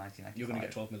Amazon in 1995, You're going to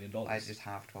get $12 million. I just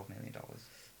have $12 million?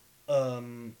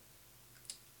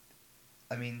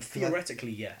 I mean,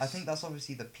 Theoretically, yes. I think that's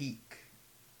obviously the peak.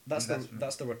 That's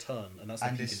investment. the return, and that's the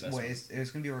peak investment. It's going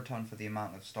to be a return for the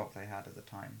amount of stock they had at the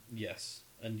time. Yes,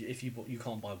 and if you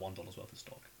can't buy $1 worth of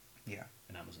stock Yeah.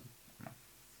 in Amazon, No.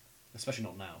 especially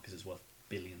not now because it's worth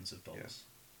billions of dollars.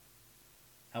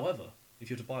 Yeah. However, if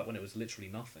you were to buy it when it was literally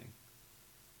nothing,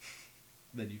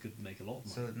 then you could make a lot of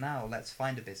money. So now let's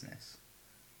find a business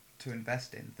to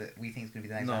invest in that we think is going to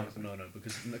be the next Amazon. No,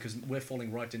 because we're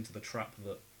falling right into the trap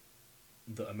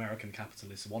that American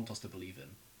capitalists want us to believe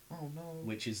in, Oh no.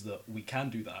 which is that we can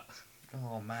do that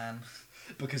Oh man.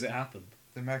 because it happened.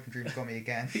 The American dream's got me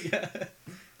again. Yeah,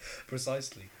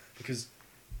 precisely. Because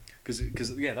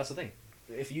yeah, that's the thing.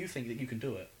 If you think that you can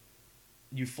do it,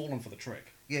 you've fallen for the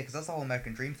trick. Yeah, because that's the whole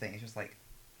American dream thing. It's just like,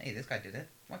 hey, this guy did it.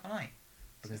 Why can't I?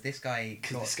 Because this guy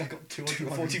got... This guy got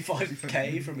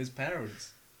 245k from his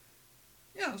parents.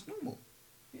 Yeah, that's normal.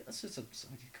 Yeah, that's just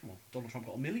come on. Donald Trump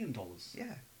got $1 million.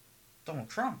 Yeah. Donald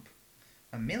Trump.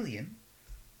 $1 million?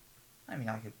 I mean,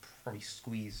 I could probably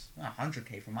squeeze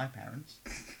 100k from my parents.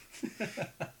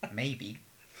 Maybe.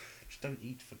 Just don't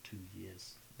eat for 2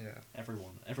 years. Yeah.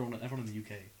 Everyone in the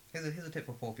UK. Here's a tip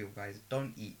for poor people, guys.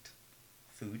 Don't eat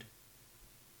food.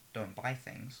 Don't buy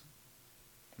things.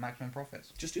 Maximum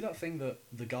profits. Just do that thing that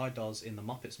the guy does in the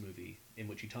Muppets movie, in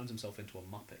which he turns himself into a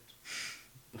Muppet.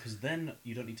 Because then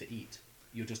you don't need to eat.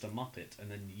 You're just a Muppet, and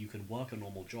then you can work a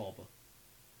normal job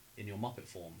in your Muppet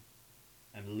form,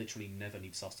 and literally never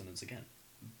need sustenance again.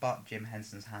 But Jim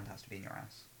Henson's hand has to be in your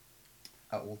ass.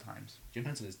 At all times. Jim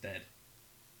Henson is dead.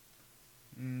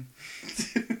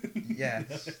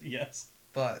 Yes. Yes.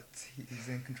 But he's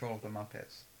in control of the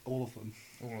Muppets. All of them.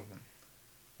 All of them.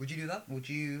 Would you do that? Would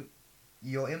you...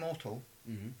 You're immortal.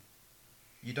 Mm-hmm.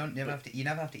 You never have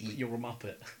to eat. You're a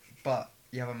Muppet. But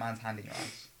you have a man's hand in your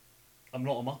ass. I'm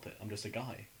not a Muppet. I'm just a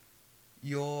guy.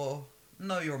 You're a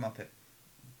Muppet.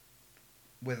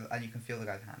 And you can feel the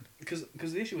guy's hand. Because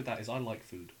the issue with that is I like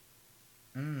food.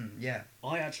 Yeah.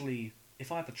 I actually,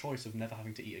 if I had the choice of never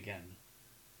having to eat again,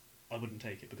 I wouldn't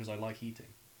take it because I like eating.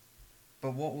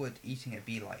 But what would eating it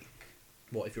be like?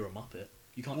 What, if you're a Muppet?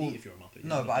 You can't Well, eat if you're a Muppet.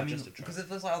 No, but I mean, because if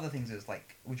there's like other things, it's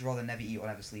like, would you rather never eat or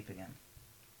never sleep again?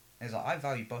 It's like, I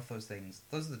value both those things.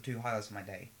 Those are the two highlights of my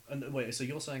day. And wait, so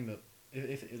you're saying that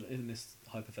if in this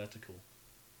hypothetical,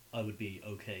 I would be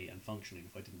okay and functioning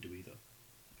if I didn't do either?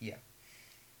 Yeah.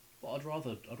 But I'd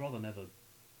rather never.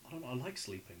 I don't know. I like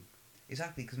sleeping.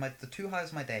 Exactly, because the two highlights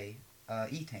of my day,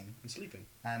 eating and sleeping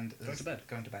and going to bed.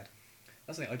 Going to bed.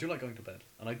 That's the thing. I do like going to bed,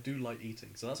 and I do like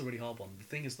eating. So that's a really hard one. The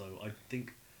thing is, though, I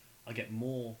think I get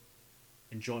more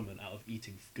enjoyment out of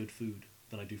eating good food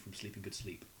than I do from sleeping good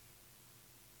sleep.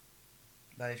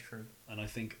 That is true. And I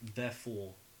think,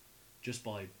 therefore, just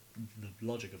by the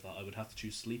logic of that, I would have to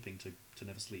choose sleeping to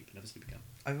never sleep again.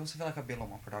 I also feel like I'd be a lot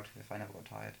more productive if I never got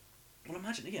tired. Well,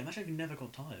 imagine if you never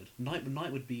got tired. Night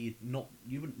would be not.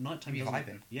 Nighttime. You'd be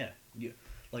vibing. Yeah,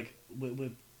 like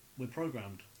we're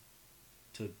programmed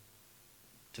to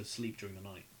sleep during the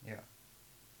night. Yeah.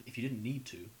 If you didn't need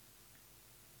to,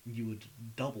 you would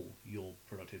double your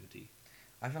productivity.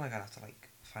 I feel like I'd have to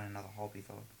find another hobby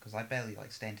though, because I barely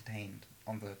stay entertained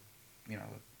on the,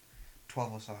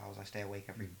 12 or so hours I stay awake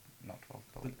every. Not 12,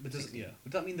 but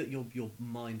would that mean that your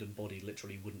mind and body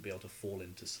literally wouldn't be able to fall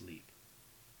into sleep?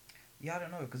 Yeah, I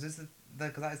don't know, because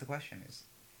that is the question. Is,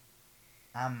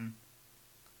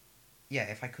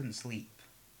 if I couldn't sleep,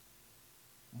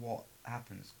 what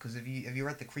happens? Because have you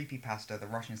read the creepypasta, the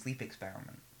Russian sleep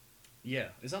experiment? Yeah,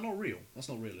 is that not real? That's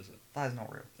not real, is it? That is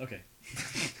not real. Okay.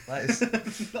 That is.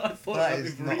 I thought that it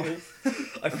is was not real.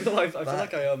 I feel like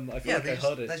I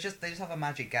heard it. They just have a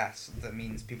magic gas that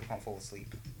means people can't fall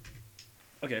asleep.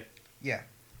 Okay. Yeah,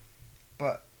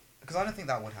 but because I don't think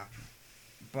that would happen,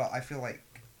 but I feel like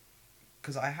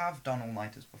because I have done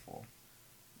all-nighters before,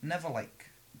 never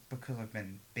because I've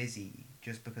been busy,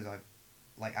 just because I've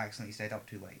accidentally stayed up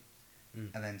too late,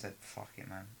 and then said fuck it,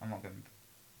 man, I'm not going.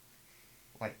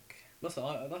 That's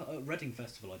at Reading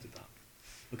Festival I did that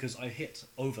because I hit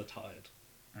overtired.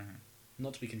 Mm-hmm.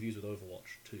 Not to be confused with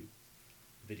Overwatch 2,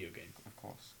 video game. Of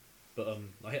course. But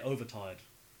I hit overtired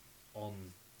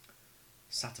on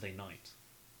Saturday night,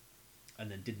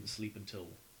 and then didn't sleep until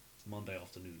Monday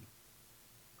afternoon.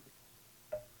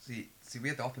 See, we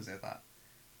had the opposite of that.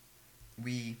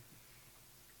 We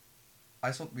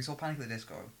saw Panic at the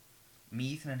Disco. Me,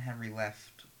 Ethan, and Henry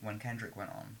left when Kendrick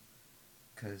went on,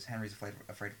 because Henry's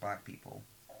afraid of black people.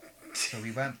 So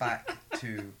we went back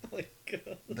to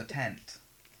the tent,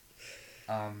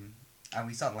 and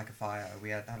we started a fire. We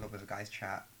had a little bit of guys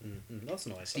chat. Mm-hmm. That's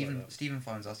nice. Steven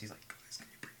phones us. He's like, guys, can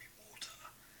you bring me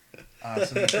water?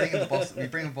 So we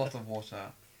bring a bottle of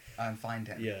water and find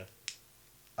him. Yeah.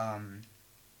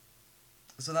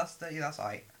 So that's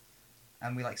aight.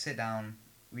 And we sit down.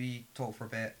 We talk for a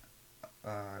bit.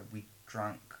 We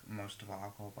drank most of our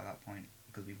alcohol by that point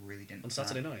because we really didn't. On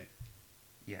Saturday night.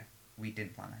 Yeah, we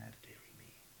didn't plan ahead. Deary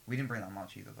me. We didn't bring that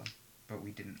much either though, but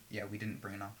we didn't. Yeah, we didn't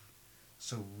bring enough.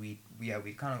 So we were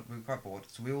quite bored.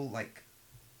 So we all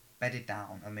bedded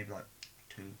down and maybe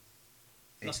 2.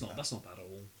 That's not bad at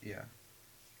all. Yeah.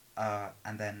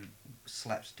 And then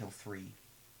slept till 3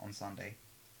 on Sunday.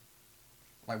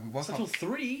 Like we woke It's up. until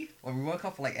 3. When we woke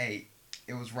up at like 8,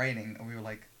 it was raining, and we were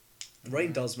like.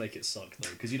 Rain does make it suck though,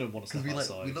 because you don't want to step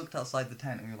Because outside. we looked outside the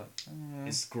tent and we were like.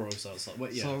 It's gross outside.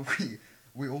 Wait, yeah. So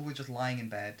we all were just lying in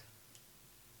bed.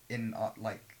 In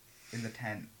in the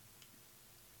tent.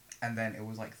 And then it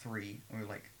was like 3, and we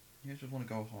were like, "You just want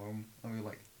to go home?" And we were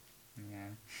like, "Yeah."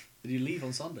 Did you leave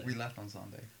on Sunday? We left on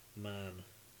Sunday. Man.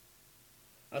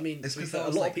 I mean, It's to be 'cause fair, there a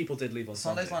was, lot like, of people did leave on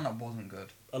Sunday's Sunday. lineup wasn't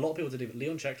good. A lot of people did leave.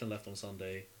 Leon Checkton left on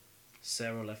Sunday.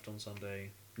 Sarah left on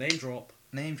Sunday. Name drop.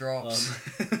 Name drops.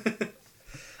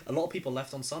 A lot of people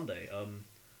left on Sunday.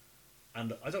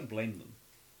 And I don't blame them,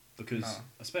 because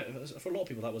for a lot of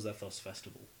people that was their first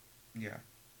festival, Yeah.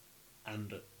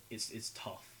 and it's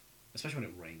tough, especially when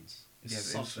it rains. Yeah, it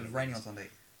sucks was when raining on rains. Sunday.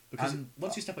 Because And,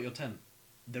 once you step out your tent,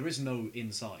 there is no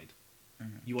inside.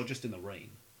 Mhm. You are just in the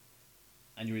rain,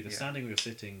 and you're either Yeah. standing or you're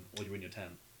sitting or you're in your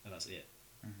tent, and that's it.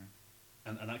 Mhm.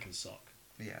 And that can suck.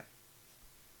 Yeah.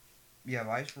 Yeah,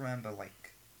 but I just remember,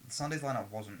 like, Sunday's lineup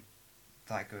wasn't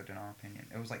that good, in our opinion.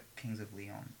 It was like Kings of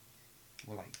Leon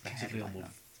were, like, the Kings of Leon headliner.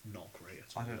 were not great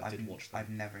at I all. don't, I didn't watch them. I've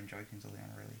never enjoyed Kings of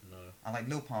Leon, really. No. And, like,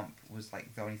 Lil Pump was,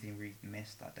 like, the only thing we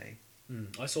missed that day.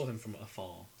 I saw him from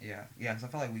afar. Yeah, because I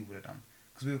felt like we would have done.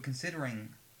 Because we were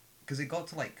considering... Because it got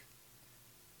to, like,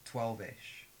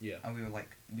 12-ish. Yeah. And we were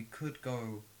like, we could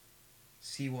go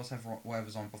see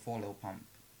whatever's on before Lil Pump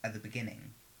at the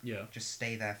beginning. Yeah. Just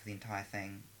stay there for the entire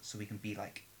thing so we can be,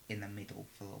 like, in the middle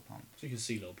for Lil Pump. So you can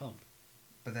see Lil Pump.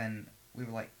 But then we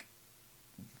were like,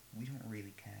 we don't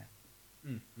really care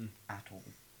at all.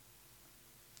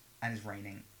 And it's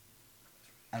raining.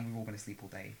 And we're all going to sleep all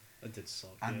day. That did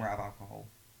suck. And yeah. we're out of alcohol.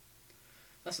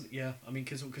 That's yeah. I mean,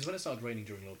 because when it started raining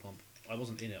during Lil Pump, I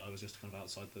wasn't in it. I was just kind of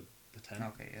outside the tent.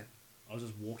 Okay, yeah. I was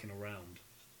just walking around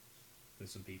with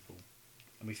some people,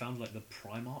 and we found like the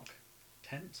Primark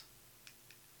tent.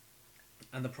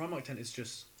 And the Primark tent is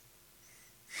just,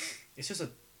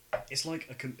 it's like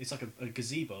a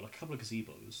gazebo, like a couple of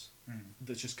gazebos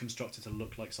that's just constructed to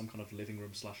look like some kind of living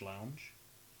room / lounge.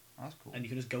 Oh, that's cool. And you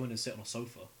can just go in and sit on a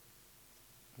sofa.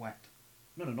 Wet.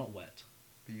 No, not wet.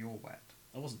 But you're wet.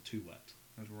 I wasn't too wet.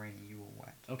 It was raining, you were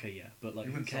wet. Okay, yeah, but like,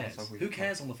 You who wouldn't sit on a cares? sofa with Who your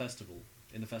cares on the festival?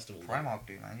 In the festival. Primark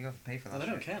do, man. You have to pay for that No, they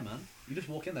shit. don't care, man. You just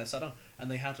walk in there, sat down,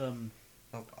 and they had Look,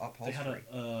 they had upholstery.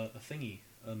 a thingy,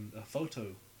 a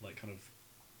photo like kind of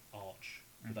arch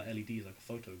with that LEDs, like a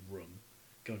photo room.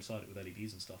 Go inside it with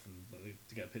LEDs and stuff, and like,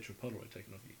 to get a picture of Polaroid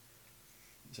taken of you.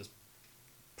 It says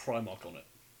Primark on it.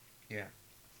 Yeah.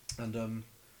 And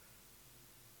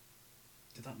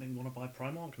did that make me want to buy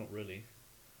Primark? Not really.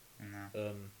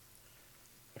 No.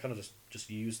 I kind of just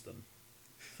used them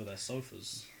for their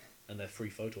sofas and their free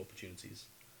photo opportunities.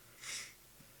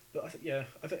 But I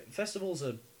think festivals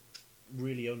are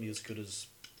really only as good as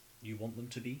you want them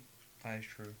to be. That is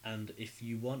true. And if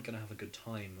you weren't going to have a good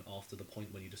time after the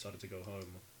point when you decided to go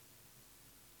home,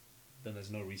 then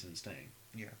there's no reason in staying.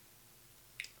 Yeah.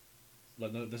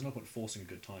 Like, there's no point forcing a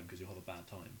good time because you'll have a bad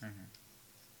time. Mm-hmm.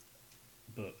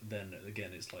 But then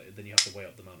again, it's like then you have to weigh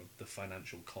up the amount of the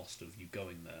financial cost of you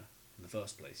going there in the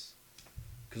first place.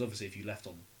 Because obviously, if you left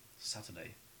on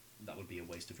Saturday, that would be a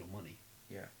waste of your money.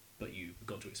 Yeah. But you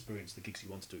got to experience the gigs you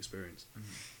wanted to experience.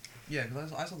 Mm-hmm. Yeah,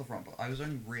 because I saw the front. I was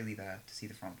only really there to see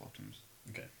the Front Bottoms.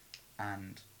 Okay.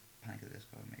 And Panic at the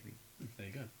Disco, maybe. There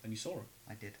you go. And you saw it.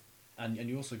 I did. And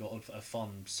you also got a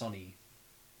fun, sunny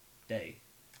day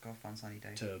Got a fun sunny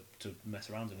day. to mess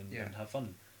around in Yeah. and have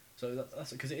fun. So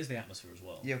that's because it is the atmosphere as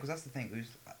well. Yeah, because that's the thing.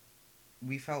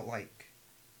 We felt like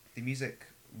the music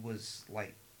was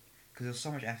like, because there was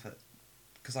so much effort.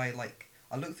 Because I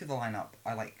looked through the lineup.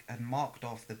 I had marked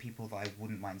off the people that I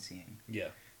wouldn't mind seeing. Yeah.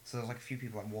 So there was like a few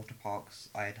people like Water Parks.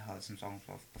 I had heard some songs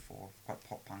of before, quite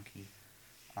pop punky.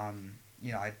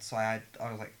 You know, I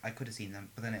was like I could have seen them,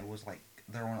 but then it was like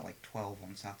they're on at like 12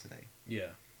 on Saturday. Yeah.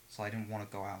 So I didn't want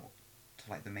to go out to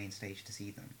like the main stage to see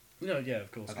them. No, yeah,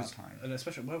 of course. At that time. And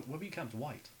especially where were you camped?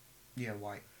 White. Yeah,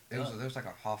 White. There was like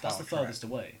a half. That's hour the furthest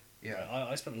trek. away. Yeah.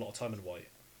 Right? I spent a lot of time in White.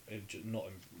 I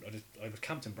was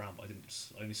camped in Brown, but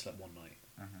I only slept one night,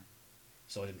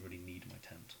 so I didn't really need my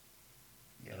tent.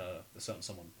 Yeah. And a certain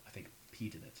someone I think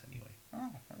peed in it anyway. Oh,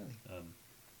 really?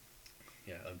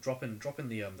 Yeah. Drop in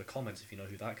the comments if you know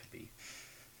who that could be.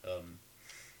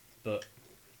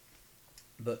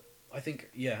 But I think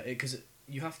because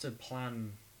you have to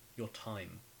plan your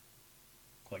time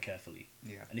quite carefully.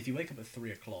 Yeah. And if you wake up at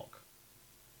 3 o'clock,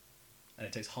 and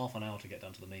it takes half an hour to get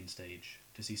down to the main stage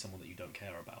to see someone that you don't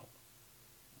care about,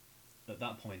 at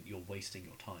that point you're wasting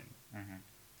your time. Mm-hmm.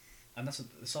 And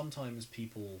sometimes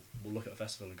people will look at a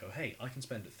festival and go, "Hey, I can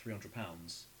spend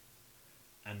 £300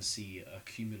 and see a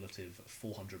cumulative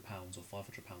 £400 or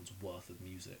 £500 worth of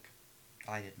music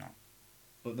I did not.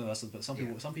 But no, but some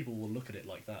Yeah. people will look at it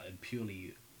like that, and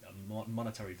purely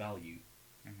monetary value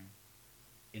Hmm.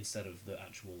 instead of the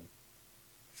actual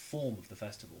form of the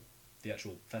festival, the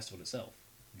actual festival itself,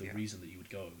 the Yeah. reason that you would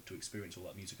go to experience all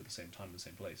that music at the same time in the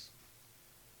same place.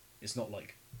 It's not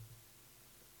like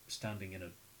standing in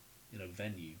a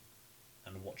venue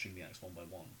and watching the acts one by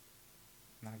one.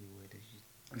 That'd be weird if you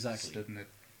Exactly. stood in an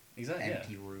Exactly.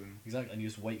 empty Yeah. room. Exactly, and you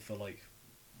just wait for like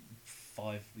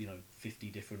 50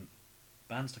 different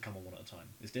bands to come on one at a time.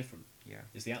 It's different. Yeah.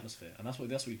 It's the atmosphere, and that's what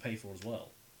we pay for as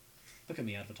well. Look at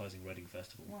me advertising Reading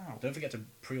Festival. Wow. Don't forget to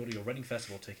pre-order your Reading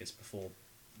Festival tickets before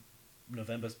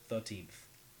November 13th.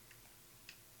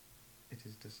 It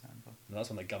is December. And that's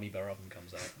when the Gummy Bear album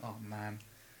comes out. Oh man.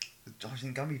 I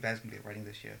think Gummy Bear's gonna be at Reading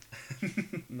this year.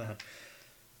 Man.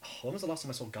 Oh, when was the last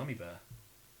time I saw Gummy Bear?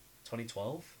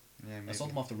 2012? Yeah, maybe. I saw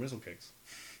them after Rizzle Kicks.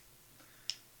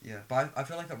 Yeah, but I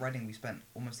feel like at Reading we spent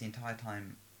almost the entire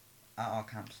time at our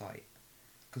campsite.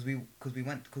 Because we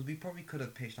probably could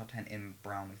have pitched our tent in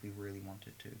Brown if we really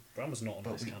wanted to. Brown was not on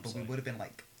But this we campsite. would have been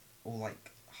like all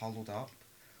like huddled up.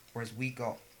 Whereas we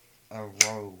got a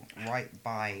row right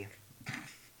by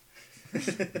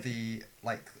the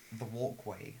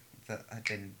walkway that had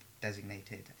been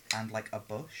designated and like a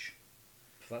bush.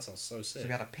 That sounds so sick. So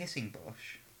we had a pissing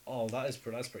bush Oh, that's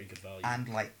pretty good value. and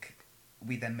like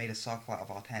we then made a circle out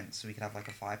of our tent so we could have like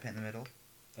a fire pit in the middle.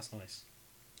 That's nice.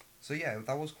 So yeah,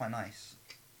 that was quite nice.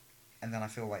 And then I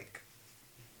feel like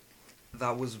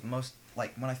that was most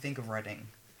like when I think of Reading,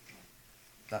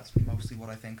 that's mostly what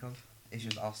I think of. It's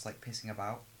just us like pissing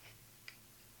about.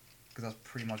 Because that's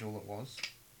pretty much all it was.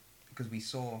 Because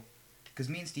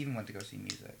me and Stephen went to go see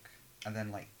music, and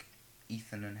then like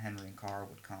Ethan and Henry and Cara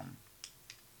would come,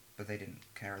 but they didn't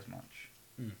care as much.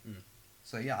 Mm-hmm.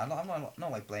 So yeah, I'm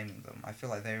not like blaming them. I feel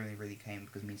like they only really came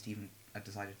because me and Stephen had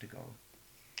decided to go,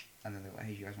 and then they were like,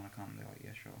 "Hey, you guys want to come?" They're like,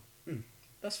 "Yeah, sure."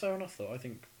 That's fair enough, though. I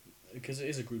think because it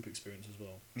is a group experience as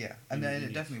well. Yeah, and You then need-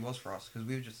 it definitely was for us because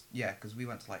we were because we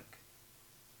went to like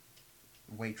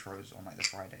Waitrose on like the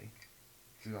Friday.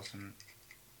 We got some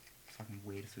fucking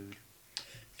weird food.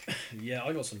 Yeah,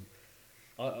 I got some.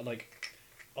 I like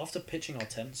after pitching our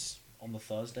tents on the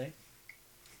Thursday,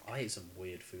 I ate some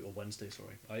weird food. Or Wednesday,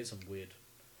 sorry. I ate some weird.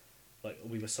 Like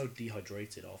we were so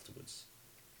dehydrated afterwards.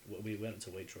 We went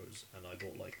to Waitrose and I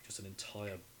bought like just an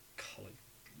entire like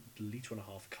litre and a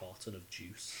half carton of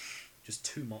juice. Just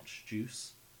too much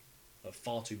juice. Like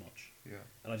far too much. Yeah.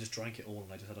 And I just drank it all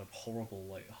and I just had a horrible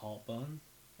like heartburn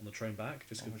on the train back.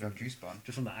 Just Oh, from, juice bun.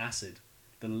 just from the acid.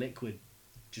 The liquid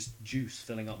just juice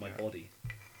filling up my Yeah. body.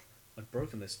 I've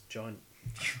broken this giant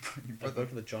You I've put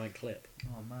broken the giant clip.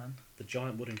 Oh man. The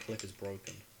giant wooden clip is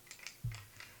broken.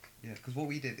 Yeah, because what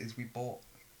we did is we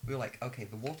were like, okay,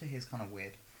 the water here is kind of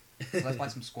weird. So let's buy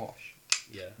some squash.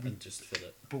 Yeah, and just fill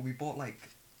it. But we bought like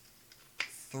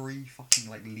 3 fucking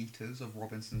like liters of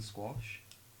Robinson squash.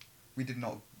 We did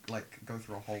not like go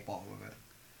through a whole bottle of it.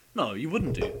 No, you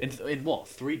wouldn't do. In what,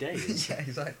 3 days? Yeah,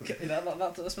 exactly. That's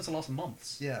meant to last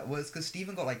months. Yeah, well, it's because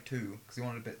Stephen got like 2 because he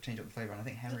wanted to change up the flavour, and I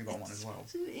think Henry got 1 as well.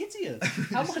 It's an idiot.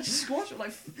 How much squash?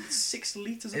 Like 6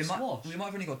 litres of squash. We might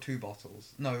have only got 2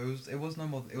 bottles. No, it was no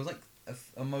more. It was like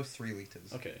almost 3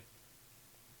 liters. Okay.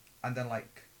 And then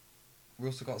like, we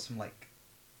also got some like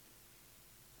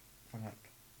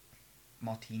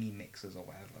martini mixers or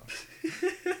whatever.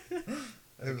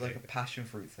 It was like a Okay. passion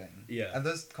fruit thing. Yeah. And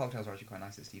those cocktails were actually quite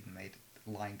nice that Stephen made,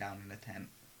 lying down in a tent,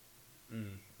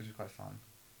 Mm. which was quite fun.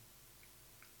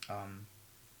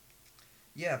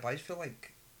 Yeah, but I just feel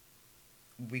like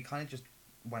we kind of just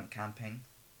went camping.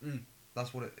 Mm.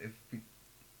 That's what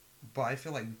but I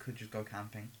feel like we could just go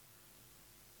camping.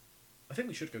 I think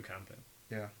we should go camping.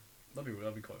 Yeah.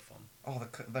 That'd be quite fun. Oh,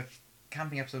 the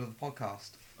camping episode of the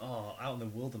podcast. Oh, out in the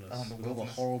wilderness. Out in the with all the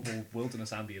wilderness. horrible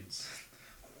wilderness ambience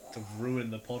to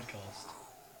ruin the podcast.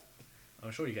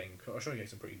 I'm sure you're getting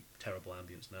some pretty terrible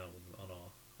ambience now on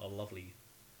our lovely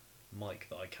mic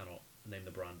that I cannot name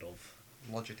the brand of.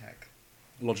 Logitech.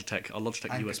 Logitech, a Logitech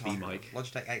And USB Guitar mic. Hero.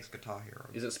 Logitech X Guitar Hero.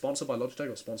 Is it sponsored by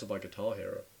Logitech or sponsored by Guitar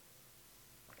Hero?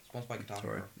 Sponsored by Guitar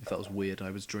Sorry, Hero. if that was weird.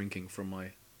 I was drinking from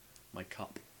my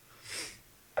cup.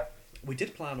 We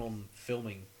did plan on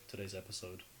filming today's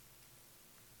episode.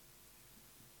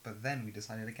 But then we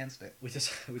decided against it. We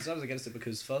decided against it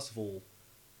because, first of all,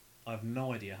 I have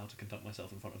no idea how to conduct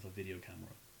myself in front of a video camera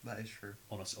That is true.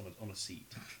 on a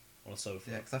seat, on a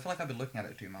sofa. Yeah, because I feel like I've been looking at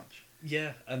it too much.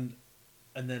 Yeah, and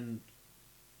then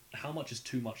how much is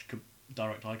too much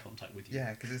direct eye contact with you?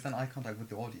 Yeah, because it's then eye contact with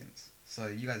the audience. So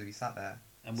you guys will be sat there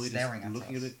and we're staring just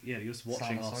looking us. at it. Yeah, you're just Sat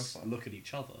watching on the us sofa. look at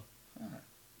each other Oh.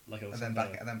 like a And then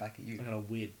back at you. like a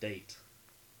weird date.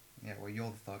 Yeah, well,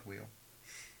 you're the third wheel.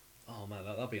 Oh man,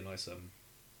 that'd be a nice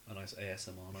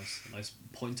ASMR, nice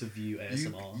point of view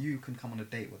ASMR. You can come on a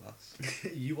date with us.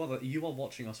 You are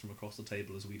watching us from across the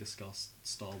table as we discuss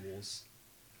Star Wars.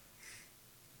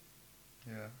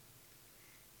 Yeah.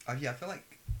 Yeah, I feel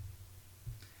like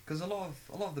because a lot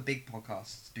of the big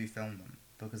podcasts do film them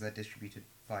because they're distributed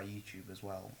via YouTube as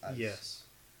well as Yes.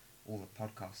 all the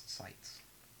podcast sites.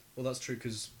 Well, that's true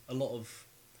because a lot of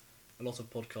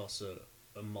podcasts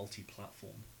are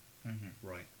multi-platform, Mm-hmm.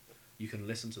 right? You can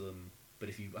listen to them, but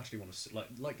if you actually want to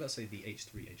like let's say the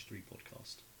H3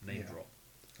 podcast name Yeah.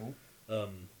 drop, Oh.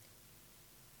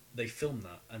 they film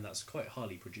that and that's quite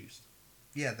highly produced.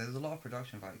 Yeah, there's a lot of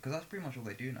production value because that's pretty much all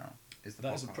they do now. Is the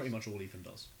That's podcast. pretty much all Ethan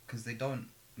does. Because they don't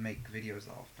make videos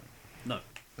that often. No.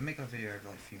 They make a video every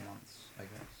like a few months, I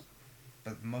guess.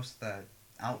 But most of their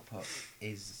output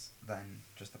is then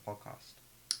just the podcast.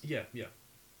 Yeah, yeah.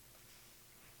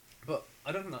 But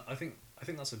I don't know. I think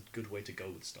that's a good way to go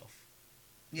with stuff.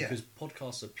 Yeah. Because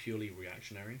podcasts are purely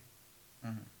reactionary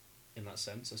Mm-hmm. in that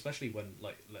sense, especially when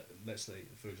let's say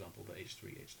for example the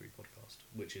H3 podcast,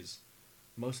 which is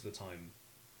most of the time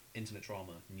internet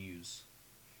drama, news,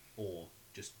 or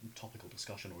just topical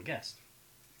discussion or a guest.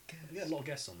 We get a lot of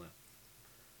guests on there.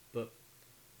 But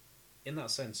in that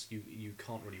sense, you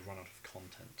can't really run out of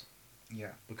content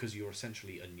Yeah. because you're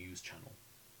essentially a news channel,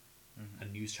 Mm-hmm.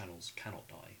 and news channels cannot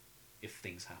die if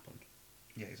things happen.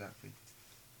 Yeah, exactly.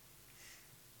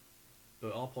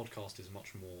 But our podcast is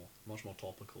much more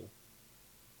topical.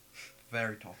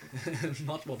 Very topical.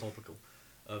 Much more topical.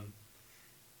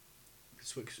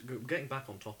 So getting back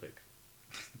on topic,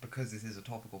 Because this is a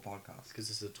topical podcast. because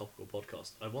this is a topical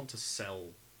podcast, I want to sell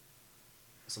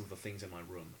some of the things in my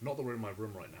room. Not that we're in my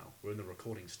room right now, we're in the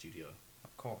recording studio.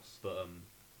 Of course. But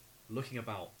looking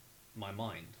about my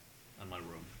mind and my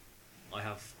room, I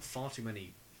have far too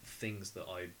many things that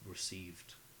I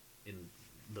received in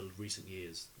the recent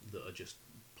years that are just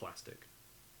plastic.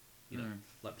 You know, Mm.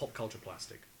 like pop culture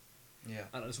plastic. Yeah.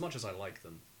 And as much as I like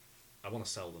them, I want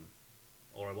to sell them,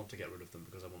 or I want to get rid of them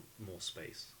because I want more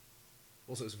space.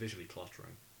 Also, it's visually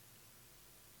cluttering.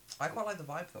 I quite like the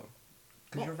vibe though.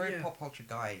 Because Well, you're a very yeah. pop culture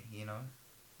guy, you know?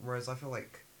 Whereas I feel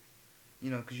like,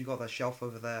 you know, because you got that shelf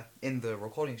over there in the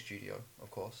recording studio, of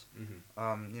course.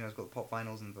 Mm-hmm. You know, it's got the pop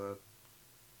vinyls and the...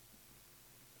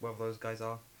 whatever those guys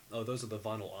are. Oh, those are the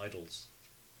vinyl idols.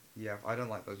 Yeah, I don't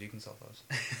like those. You can sell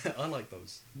those. I like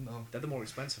those. No. They're the more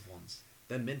expensive ones.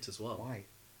 They're mint as well. Why?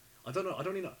 I don't know. I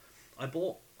don't even know.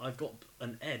 I've got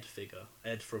an Ed figure,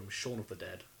 Ed from Shaun of the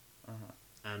Dead, Uh-huh.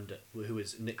 and who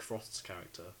is Nick Frost's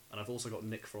character, and I've also got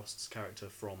Nick Frost's character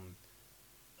from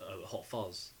Hot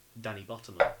Fuzz, Danny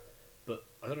Butterman. But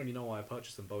I don't really know why I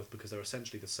purchased them both because they're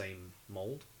essentially the same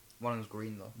mold. One of them's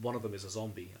green though. One of them is a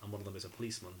zombie, and one of them is a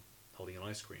policeman holding an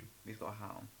ice cream. He's got a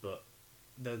hat on. But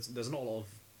there's not a lot of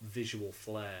visual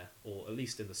flair, or at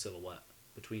least in the silhouette,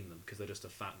 between them because they're just a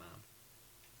fat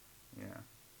man. Yeah.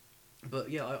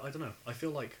 But yeah, I don't know. I feel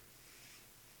like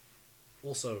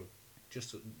also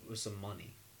just with some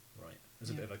money, right? As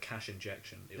a Yeah. bit of a cash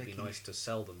injection, it would be Making nice to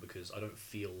sell them because I don't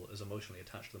feel as emotionally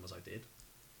attached to them as I did.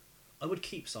 I would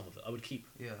keep some of it. I would keep.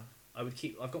 Yeah.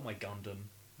 I've got my Gundam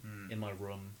in my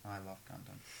room. I love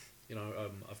Gundam. You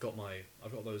know, I've got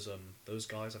those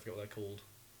guys. I forget what they're called.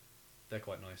 They're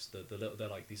quite nice. They're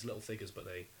like these little figures, but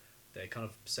they're kind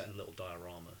of set in a little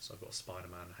diorama. So I've got a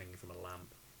Spider-Man hanging from a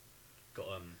lamp. Got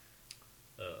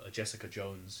a Jessica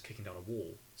Jones kicking down a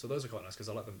wall. So those are quite nice because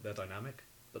I like them. They're dynamic.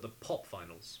 But the pop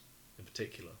vinyls, in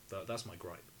particular, that's my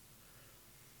gripe.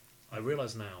 I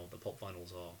realise now that pop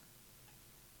vinyls are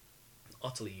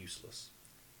utterly useless.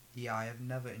 Yeah, I have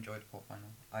never enjoyed pop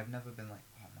vinyl. I've never been like,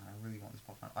 oh man, I really want this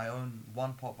pop vinyl. I own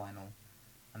one pop vinyl,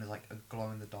 and there's like a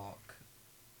glow-in-the-dark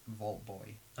Vault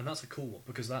Boy. And that's a cool one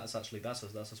because that's a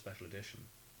special edition.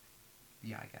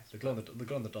 Yeah, I guess. The glow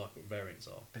in the dark variants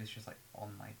are. But it's just like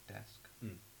on my desk.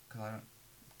 Mm. Because I don't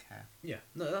care. Yeah,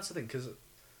 no, that's the thing because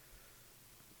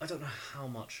I don't know how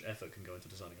much effort can go into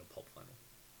designing a pop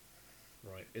vinyl.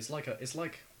 Right, it's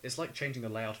like changing the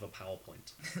layout of a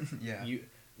PowerPoint. Yeah.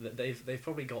 They've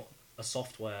probably got a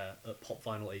software at Pop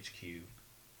Vinyl HQ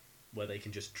where they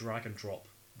can just drag and drop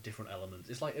different elements.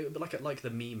 It's like the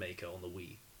Mii Maker on the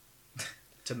Wii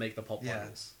to make the pop Yeah.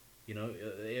 vinyls. You know,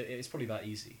 it's probably that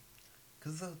easy.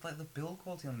 Because the build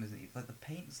quality on them isn't like the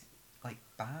paint's like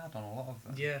bad on a lot of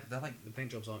them. Yeah, They're like the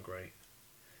paint jobs aren't great,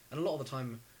 and a lot of the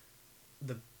time,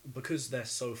 because they're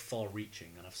so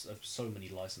far-reaching and have so many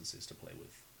licenses to play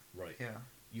with, right? yeah.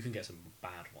 You can get some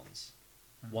bad ones.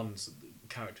 Mhm. Ones,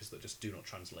 characters that just do not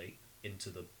translate into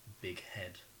the big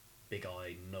head, big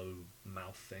eye, no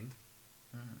mouth thing.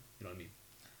 Mm. You know what I mean?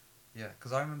 Yeah,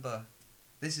 because I remember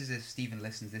this is if Stephen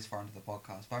listens this far into the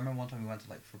podcast, but I remember one time we went to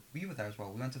we were there as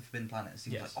well. We went to Forbidden Planet, and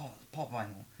Stephen was Yes. like, "Oh, pop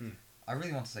vinyl." Mm. I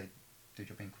really want to say, "Dude,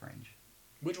 you're being cringe."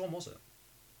 Which one was it?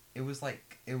 It was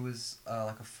like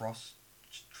a frost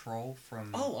troll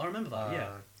from. Oh, I remember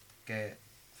that.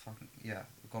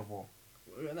 God of War.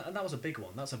 And that was a big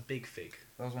one. That's a big fig.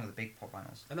 That was one of the big pop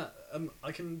vinyls. And that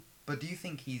I can But do you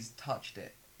think he's touched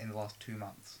it in the last 2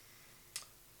 months?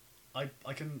 I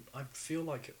feel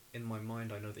like in my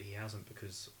mind I know that he hasn't,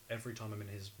 because every time I'm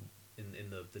in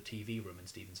the TV room in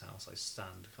Stephen's house, I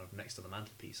stand kind of next to the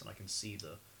mantelpiece and I can see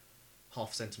the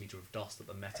half centimetre of dust that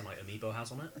the Meta Knight amiibo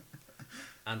has on it.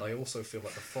 And I also feel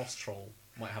like the Frost Troll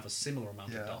might have a similar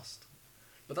amount of dust.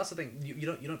 But that's the thing, you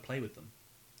don't play with them.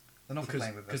 They're not for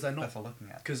playing with them. Because they're not for looking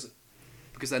at. Because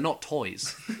they're not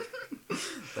toys.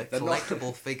 They're They're not-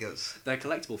 collectible figures. They're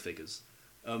collectible figures.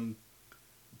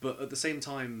 But at the same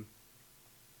time,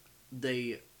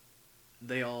 they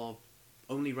are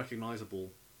only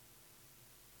recognisable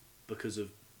because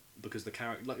the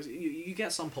character. Like you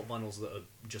get some pop vinyls that are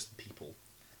just people.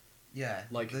 Yeah.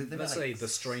 Like they let's made, say the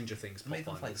Stranger Things pop made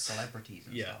them vinyls. for, like celebrities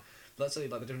and Yeah. stuff. Let's say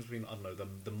like the difference between, I don't know,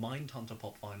 the Mindhunter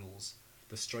pop vinyls,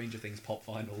 the Stranger Things pop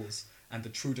vinyls, and the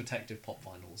True Detective pop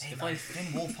vinyls. Hey, If man, I Finn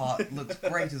Wolfhard looks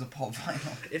great as a pop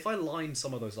vinyl. if I lined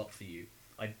some of those up for you,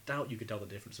 I doubt you could tell the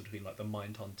difference between like the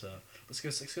Mindhunter,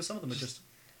 because some of them are just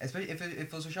Especially if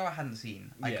it was a show I hadn't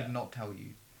seen, I Yeah. could not tell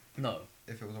you no.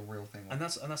 if it was a real thing. And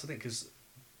that's the thing,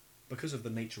 because of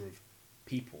the nature of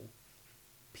people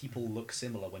look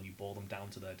similar when you boil them down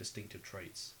to their distinctive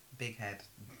traits. Big head,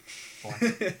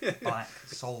 black,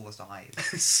 soulless eyes.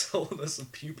 Soulless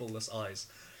and pupilless eyes,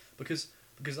 because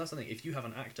that's the thing. If you have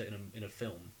an actor in a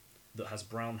film that has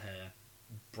brown hair,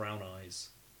 brown eyes,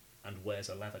 and wears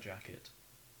a leather jacket,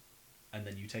 and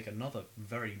then you take another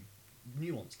very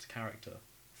nuanced character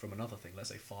from another thing, let's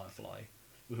say Firefly,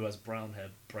 who has brown hair,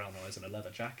 brown eyes, and a leather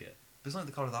jacket. But it's not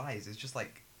the colour of the eyes. It's just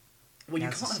like, Well, you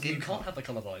It has a can't skin you colour. can't have the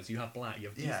colour of eyes. You have black. You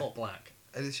have Yeah. default black.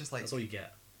 and it's just like That's all you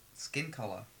get. skin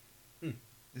colour. Hmm.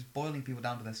 It's boiling people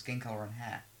down to their skin colour and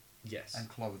hair Yes. and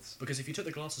clothes Because if you took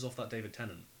the glasses off that David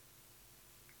Tennant,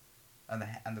 and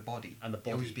the body. And the It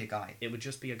would body. just be a guy it would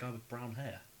just be a guy with brown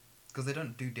hair. because they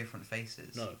don't do different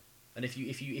faces. No. And if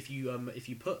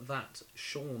you put that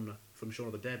Shaun from Shaun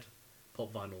of the Dead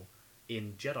pop vinyl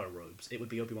in Jedi robes, it would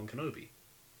be Obi-Wan Kenobi.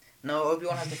 No,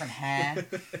 Obi-Wan has different hair.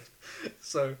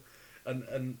 So,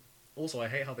 and also I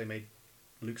hate how they made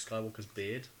Luke Skywalker's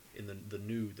beard in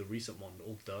the recent one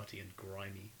all dirty and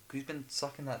grimy. He's been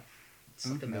sucking that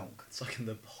boob Sucking milk. sucking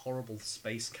the horrible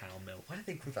space cow milk. Why did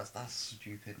they prove that's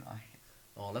stupid?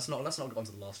 Oh, let's not go on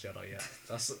to the Last Jedi yet.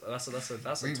 That's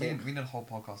a We talk. need a whole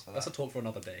podcast for that. That's a talk for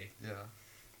another day. Yeah.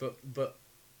 But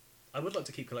I would like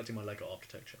to keep collecting my Lego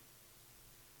architecture.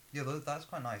 Yeah, that's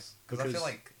quite nice because I feel Because-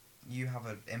 like you have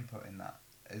an input in that,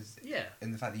 Yeah.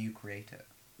 in the fact that you create it.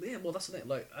 Yeah, well, that's the thing.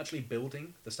 Like, actually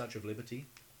building the Statue of Liberty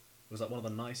was like one of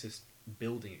the nicest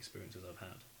building experiences I've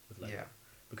had with Lego. Yeah.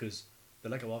 Because the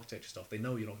Lego architecture stuff, they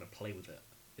know you're not going to play with it.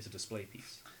 It's a display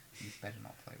piece. You better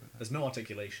not play with it. There's no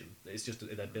articulation. It's just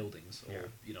they're buildings or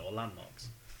Yeah. or landmarks.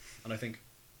 And I think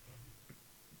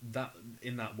that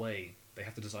in that way they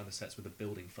have to design the sets with the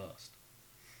building first.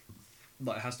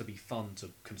 Like, it has to be fun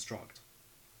to construct.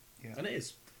 Yeah. And it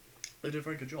is. They did a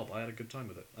very good job. I had a good time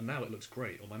with it, and now it looks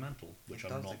great on my mantle, which It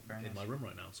I'm does not look very in nice. my room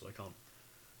right now, so I can't.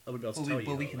 I would be able to But tell we, you.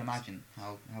 but we how can it looks. imagine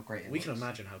how great it We looks. can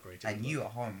imagine how great it And would you look.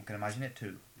 at home can imagine it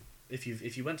too. If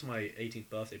you went to my 18th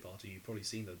birthday party, you've probably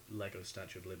seen the Lego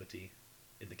Statue of Liberty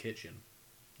in the kitchen.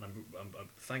 And I'm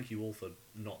thank you all for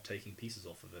not taking pieces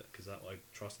off of it, because I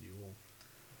trusted you all.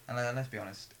 And let's be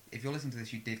honest, if you're listening to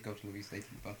this, you did go to Louis'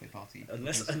 18th birthday party.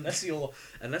 Unless because-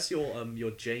 unless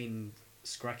you're Jane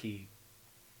Scracky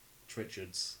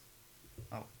Richards,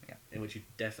 Oh, yeah. in which you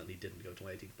definitely didn't go to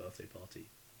my 18th birthday party.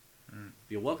 Mm.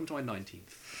 You're welcome to my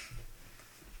 19th.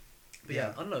 But yeah,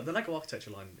 Yeah. I don't know. The Lego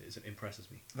architecture line impresses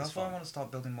me. That's It's why I fun. want to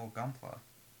start building more Gunpla.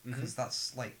 Mhm. Because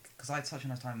that's like... Because I had such a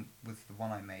nice time with the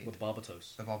one I made. With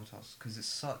Barbatos. The Barbatos. Because it's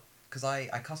such... Because I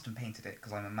custom painted it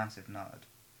because I'm a massive nerd.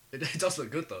 It does look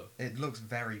good though. It looks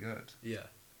very good. Yeah.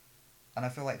 And I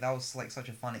feel like that was like such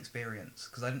a fun experience.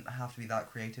 Because I didn't have to be that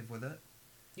creative with it.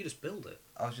 You just build it.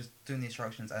 I was just doing the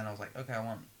instructions and I was like, okay, I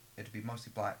want it to be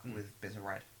mostly black Mm. with bits of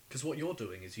red. Because what you're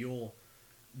doing is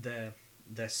they're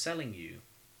selling you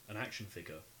an action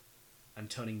figure and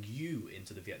turning you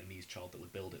into the Vietnamese child that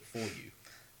would build it for you.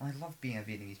 And I love being a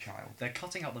Vietnamese child. They're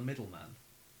cutting out the middleman.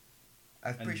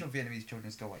 I'm pretty And- sure Vietnamese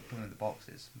children still like put them in the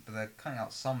boxes, but they're cutting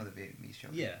out some of the Vietnamese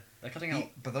children. Yeah, they're cutting out.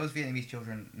 But those Vietnamese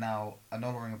children now are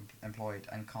no longer employed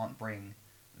and can't bring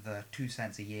the 2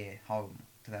 cents a year home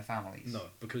to their families. No,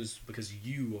 because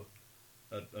you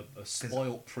a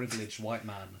spoilt, privileged white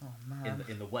man Oh man.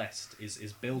 in the West is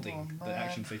building Oh, the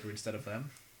action man. figure instead of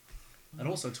them, and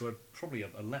also to probably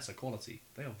a lesser quality.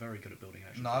 They are very good at building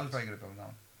action. No, I was figures. very good at building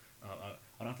that.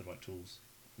 I don't have the right tools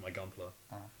for my Gunpla.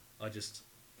 Oh. I just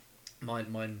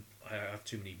mine. I have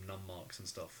too many num marks and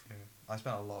stuff. Yeah. I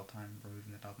spent a lot of time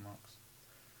removing the dub marks.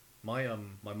 My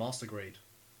master grade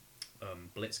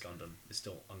Blitz Gundam is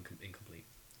still incomplete.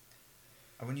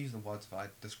 I wouldn't use the words, but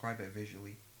I'd describe it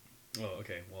visually. Oh,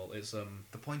 okay. Well, it's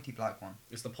The pointy black one.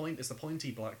 It's the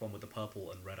pointy black one with the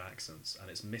purple and red accents, and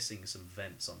it's missing some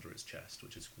vents under its chest,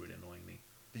 which is really annoying me.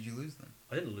 Did you lose them?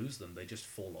 I didn't lose them; they just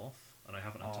fall off, and I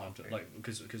haven't had time okay.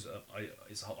 to because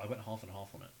I went half and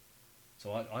half on it.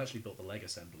 So I actually built the leg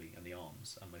assembly and the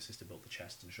arms, and my sister built the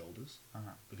chest and shoulders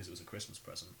Uh-huh. because it was a Christmas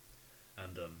present,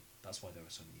 and that's why there are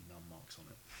so many num marks on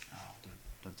it. Oh.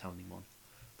 Don't tell anyone,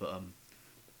 but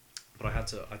I had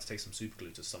to take some super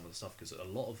glue to some of the stuff because a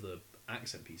lot of the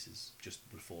accent pieces just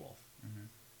would fall off. Mm-hmm.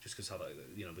 Just because how that,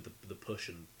 with the push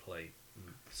and play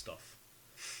stuff.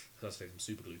 So I had to take some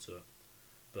super glue to it.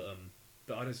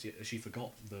 But I don't see she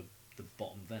forgot the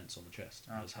bottom vents on the chest.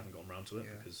 I just haven't gotten around to it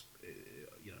because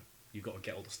you've got to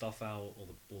get all the stuff out,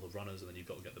 all the runners, and then you've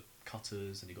got to get the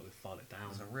cutters, and you've got to file it down.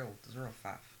 There's a real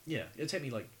faff. Yeah, it'd take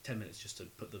me like 10 minutes just to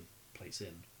put the plates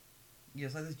in. Yeah,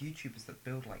 it's like there's YouTubers that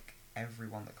build like every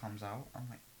one that comes out. I'm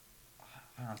like,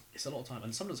 I don't know. It's a lot of time,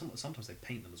 and sometimes they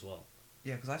paint them as well.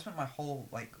 Yeah, because I spent my whole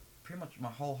pretty much my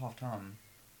whole half term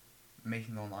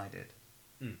making the one that I did.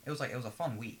 Mm. It was a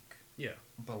fun week, Yeah.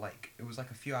 but it was like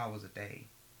a few hours a day,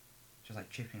 just like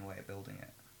chipping away at building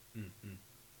it, Mm.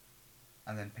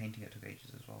 and then painting it took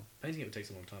ages as well. Painting it takes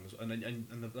a long time as well, and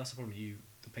that's the problem.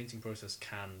 The painting process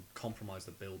can compromise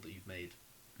the build that you've made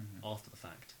Mm-hmm. after the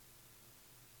fact.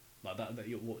 Like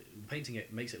painting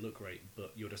it makes it look great,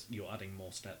 but you're adding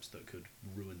more steps that could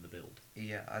ruin the build.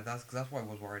 Yeah, that's what I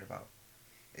was worried about,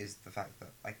 is the fact that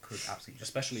I could absolutely just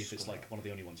Especially if it's screw like up. one of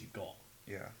the only ones you've got.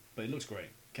 Yeah. But it looks great.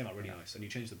 Came out really Yeah. nice, and you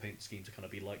changed the paint scheme to kind of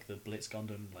be like the Blitz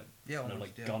Gundam, like Almost,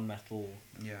 like yeah. gunmetal,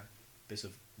 Yeah. bits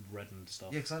of reddened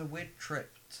stuff. Yeah, because I had a weird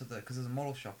trip because there's a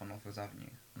model shop on Northwoods Avenue,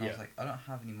 and I was Yeah. like, I don't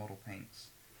have any model paints.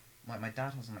 My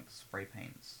dad has some spray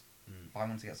paints, Mm. but I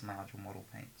wanted to get some actual model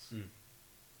paints. Mm.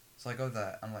 So I go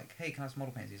there and I'm like, hey, can I have some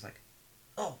model paints? He's like,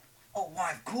 oh,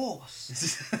 why, of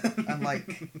course. And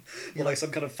like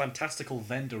some kind of fantastical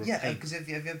vendor of paint. because have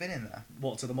you ever been in there?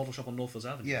 What, to the model shop on Northwoods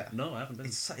Avenue? Yeah. No, I haven't been.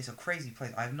 It's a crazy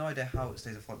place. I have no idea how it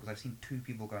stays afloat because I've seen 2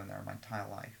 people going there in my entire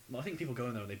life. I think people go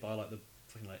in there and they buy like the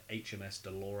fucking like HMS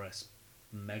Dolores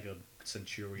Mega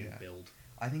Centurion Yeah. build.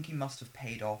 I think he must have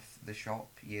paid off the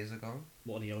shop years ago,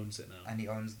 What, and he owns it now? and he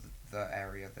owns the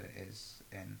area that it is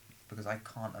in, because I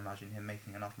can't imagine him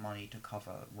making enough money to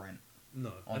cover rent.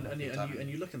 No, on Northwoods Avenue. and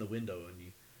you look in the window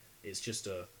and it's just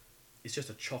a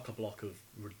chock-a-block of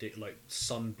like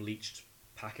sun bleached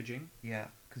packaging, Yeah,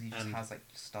 because he just And- has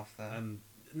stuff there. and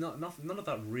none of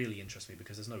that really interests me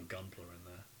because there's no Gunpla in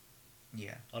there.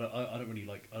 Yeah. I don't really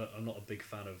like. I'm not a big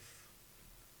fan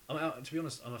of. To be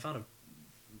honest, I'm a fan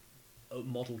of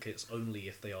model kits only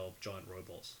if they are giant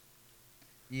robots.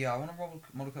 Yeah, I want to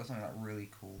model cut something really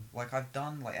cool. I've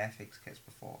done FX kits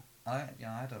before. I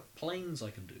had Planes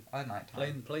I can do.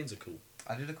 nighttime. Planes are cool.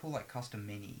 I did a cool custom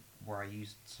mini where I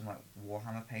used some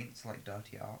Warhammer paint to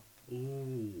dirty it up.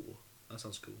 Ooh, that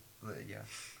sounds cool. Yeah.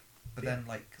 But Yeah.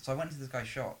 then so I went to this guy's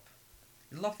shop.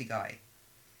 He's a lovely guy,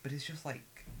 but it's just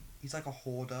he's like a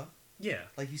hoarder. Yeah.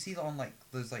 You see that on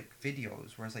those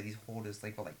videos where it's these hoarders,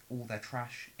 they've got all their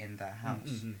trash in their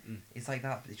house. It's like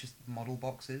that, but it's just model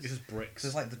boxes. It's just bricks. So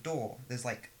there's the door. There's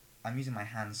I'm using my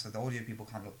hands, so the audio people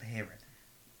can't look to hear it.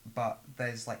 But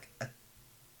there's a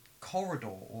corridor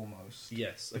almost.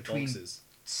 Yes, between boxes.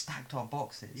 stacked up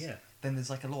boxes. Yeah. Then there's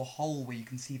a little hole where you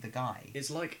can see the guy. It's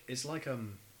like I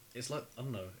don't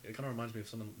know. It kind of reminds me of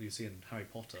something you see in Harry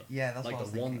Potter. Yeah, that's like what I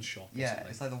was the wand thinking. shop. Or Yeah, something.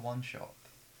 it's like the one shop.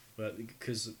 But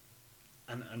because,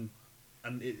 and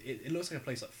it looks like a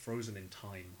place frozen in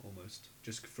time almost,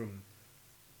 just from,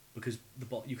 because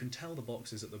you can tell the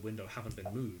boxes at the window haven't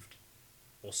been moved,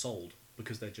 or sold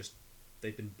because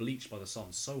they've been bleached by the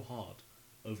sun so hard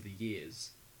over the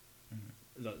years. Mhm.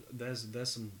 That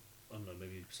there's some, I don't know,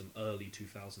 maybe some early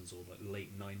 2000s or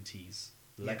late 90s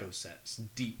Lego sets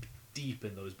deep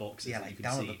in those boxes. Yeah, that you can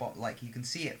down see. at the bottom, you can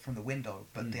see it from the window,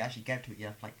 but to actually get to it, you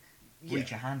have to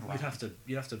reach your hand around.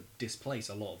 You'd have to displace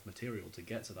a lot of material to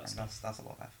get to that And stuff. that's a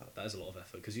lot of effort. That is a lot of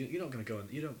effort because you're not going to go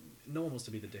and no one wants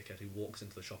to be the dickhead who walks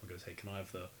into the shop and goes, hey, can I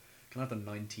have the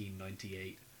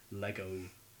 1998 Lego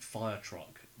fire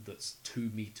truck that's 2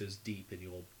 meters deep in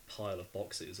your pile of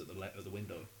boxes at the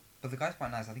window? But the guy's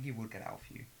quite nice. I think he would get it out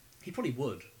for you. He probably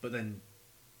would, but then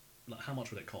how much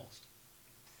would it cost?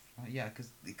 Yeah, because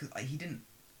he didn't.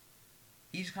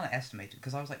 He just kind of estimated,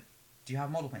 because I was like, "Do you have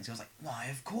model paints?" He was like, "Why,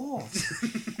 of course."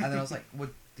 And then I was like, "What?"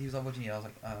 He was like, "What do you need?" I was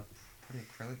like, "Pretty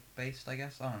acrylic based, I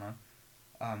guess. I don't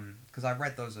know." Because I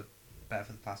read those are better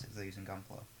for the plastics they use in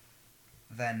Gunpla.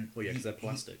 Then Well, yeah, because they're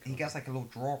plastic. He gets like a little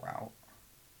drawer out,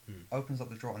 Hmm. opens up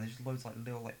the drawer, and there's just loads like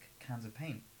little like cans of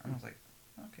paint. And I was like,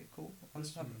 "Okay, cool." I'll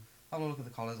just have a look at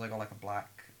the colours. I got like a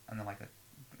black and then like a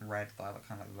red that I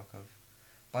kind of like the look of.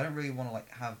 But I didn't really want to like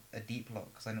have a deep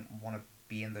look because I didn't want to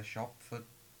be in the shop for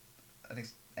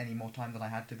any more time than I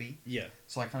had to be. Yeah.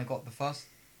 So I kind of got the first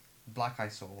black I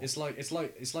saw. It's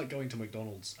like going to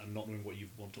McDonald's and not knowing what you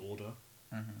want to order,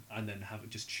 and then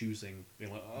just choosing,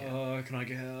 being like, can I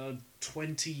get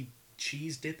 20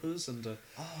 cheese dippers and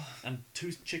and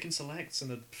 2 chicken selects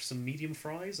and some medium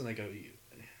fries? And they go,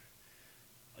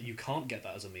 you can't get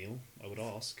that as a meal. I would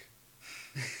ask.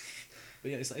 But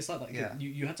yeah, it's like that. Yeah.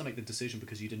 You had to make the decision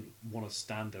because you didn't want to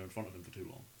stand there in front of him for too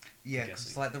long. Yeah,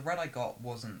 because like the red I got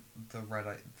wasn't the red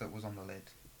that was on the lid.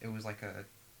 It was like a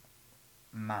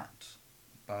matte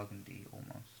burgundy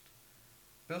almost.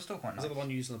 But it was still quite nice. Is that the one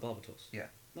you used in the Barbatos? Yeah.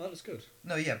 No, that looks good.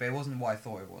 No, yeah, but it wasn't what I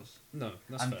thought it was. No,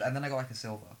 that's and, fair. and then I got like a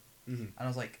silver. Mm-hmm. And I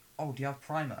was like, "Oh, do you have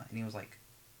primer?" And he was like,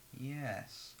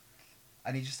 "Yes."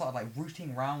 And he just started like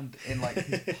rooting around in like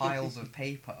his piles of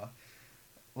paper.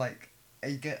 Like,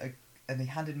 and he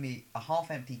handed me a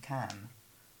half-empty can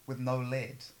with no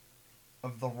lid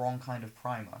of the wrong kind of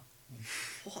primer.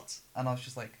 What? And I was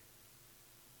just like,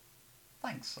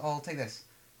 "Thanks, I'll take this."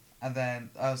 And then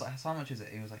I was like, "So how much is it?"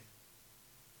 He was like,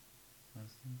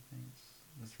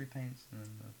 "There's 3 paints, and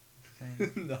then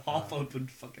the thing." The half-opened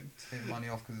fucking... Take the money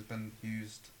off because it's been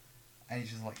used. And he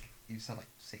said like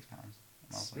 £6. And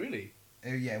I was like, Really?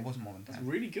 yeah, it wasn't more than 10. That's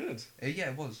really good. Yeah,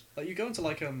 it was. Like, you go into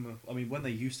like, I mean, when they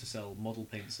used to sell model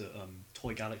paints at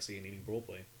Toy Galaxy and Ealing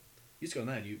Broadway, you used to go in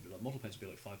there and like, model paints would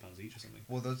be like £5 each or something.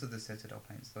 Well, those are the Citadel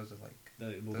paints. Those are like...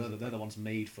 They're the ones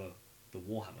made for the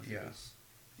Warhammer figures.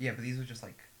 Yeah, but these were just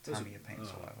like Those Tamiya are- paints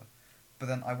oh. or whatever. But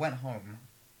then I went home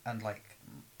and like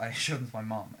I showed them to my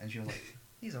mum and she was like,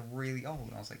 "These are really old."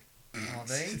 And I was like, "Are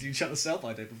they?" Did you check the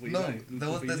sell-by date before you No, say?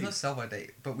 there's no sell-by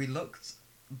date. But we looked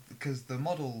because the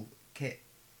model kit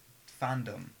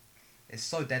fandom is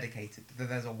so dedicated that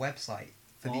there's a website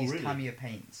for these really? Tamiya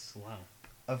paints Wow.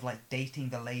 of like dating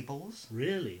the labels,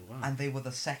 Really? Wow. and they were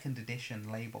the second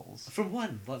edition labels From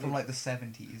when? from like the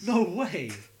 70s. No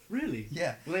way! Really?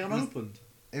 Yeah. Were they It was- unopened?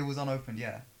 It was unopened,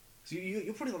 yeah. So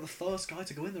you're probably like the first guy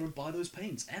to go in there and buy those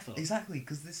paints ever. Exactly,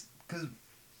 because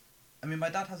I mean, my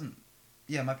dad hasn't.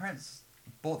 Yeah, my parents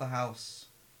bought the house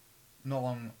not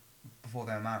long before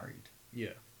they were married,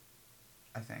 Yeah.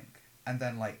 I think, and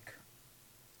then like,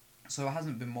 so it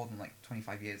hasn't been more than like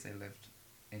 25 years they lived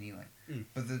in Ealing. Mm.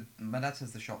 But my dad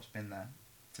says the shop's been there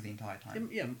for the entire time.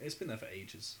 Yeah, it's been there for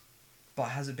ages. But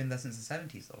has it been there since the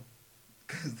 70s though?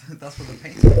 Because that's what the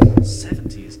paint's from.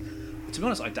 70s. To be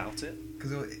honest, I doubt it.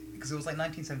 Because it was like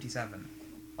 1977.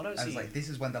 I don't I see. was like, this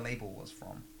is when the label was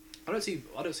from. I don't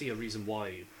see a reason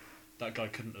why that guy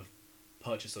couldn't have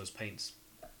purchased those paints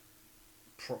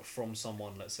from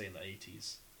someone, let's say in the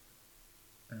 80s,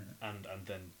 and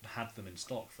then had them in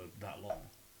stock for that long.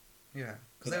 Yeah,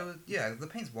 because the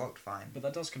paints worked fine. But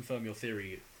that does confirm your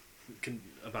theory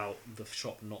about the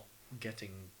shop not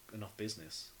getting enough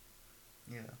business,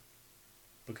 Yeah.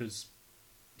 because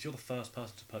you're the first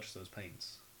person to purchase those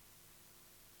paints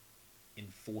in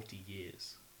 40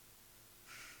 years.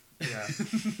 Yeah.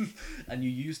 And you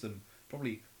use them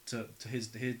probably to his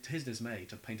dismay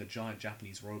to paint a giant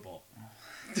Japanese robot.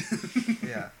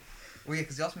 Yeah. Well, yeah,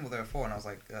 because he asked me what they were for, and I was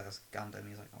like, that's Gundam.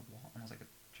 He's like, "Oh, what?" And I was like,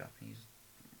 "A Japanese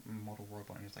model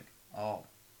robot." And he was like, "Oh."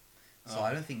 So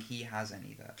I don't think he has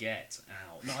any there. Get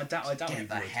out! No, I doubt he Get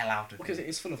the would. hell out of Because here.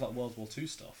 it's full of like World War II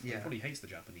stuff. Yeah. He probably hates the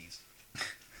Japanese.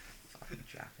 Fucking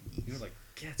Japanese. He was like,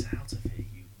 "Get out of here,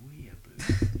 you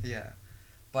weeaboo." Yeah.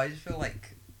 But I just feel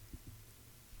like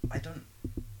I don't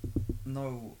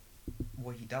know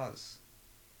what he does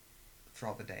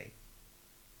throughout the day.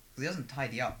 Because he doesn't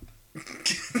tidy up.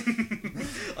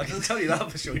 I can tell you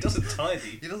that for sure. He doesn't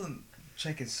tidy. He doesn't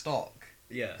check his stock.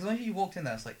 Yeah. Because when he walked in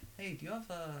there, it's like, "Hey, do you have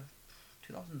a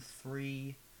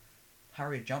 2003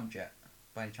 Harrier jump jet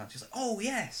by any chance?" He's like, "Oh,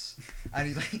 yes!" And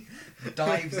he like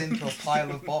dives into a pile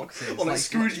of boxes. Or like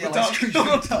Scrooge yeah, McDuck. like Scrooge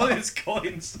McDuck. His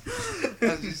coins.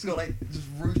 And he's got like just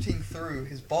rooting through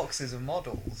his boxes of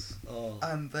models. Oh.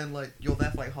 And then like you're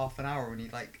there for like half an hour, and you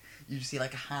just see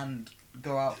like a hand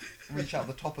go out, reach out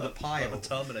the top of the pile. Like the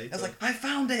Terminator. It's like, "I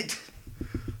found it!"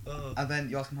 Oh. And then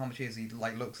you ask him how much it is. He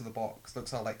like looks at the box,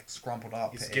 looks how like scrumpled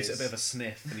up He it gives it is. a bit of a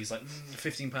sniff, and he's like,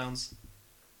 £15,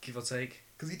 give or take.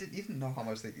 Because he didn't know how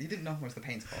much he didn't know how much the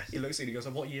paints cost. He looks at it and he goes,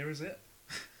 "What year is it?"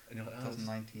 And you're like, "Oh,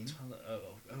 2019.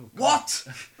 God. What?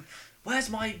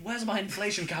 Where's my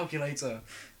inflation calculator?"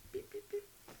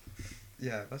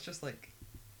 Yeah, that's just like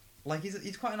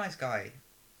he's quite a nice guy,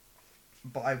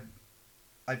 but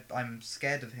I'm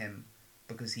scared of him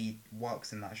because he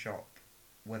works in that shop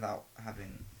without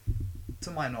having, to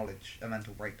my knowledge, a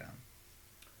mental breakdown.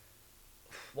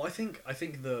 Well, I think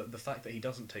the fact that he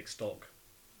doesn't take stock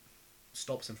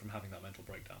stops him from having that mental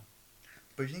breakdown.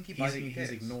 But do you think he buys new He's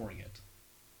kits? ignoring it.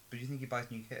 But do you think he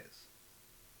buys new kits?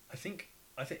 I think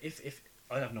if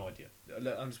I have no idea.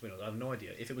 I'm just being honest, I have no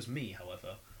idea. If it was me,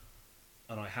 however,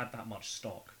 and I had that much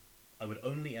stock, I would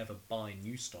only ever buy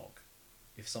new stock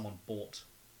if someone bought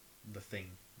the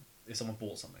thing. If someone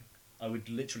bought something, I would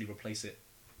literally replace it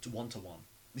to one.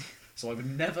 So I would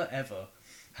never ever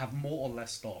have more or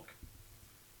less stock.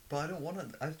 But I don't want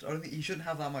to. I don't think you shouldn't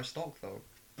have that much stock though.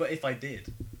 But if I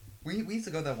did, we need to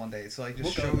go there one day. So I just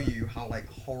We'll show go there. you how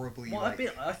horribly. well, I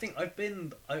think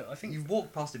You've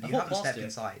walked past it. But I've you walked haven't past stepped it.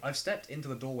 inside. I've stepped into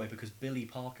the doorway because Billy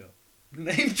Parker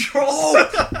name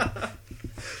drop.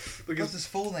 That's because his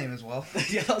full name as well.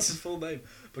 yeah, that's his full name.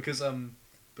 Because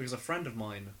a friend of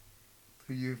mine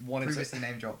Who you've Wanted to- previously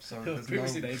name dropped. So there's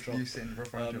Previously no name dropped. use in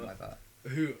referring to it like that.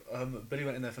 who Billy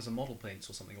went in there for some model paints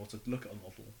or something, or to look at a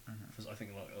model Mhm. for I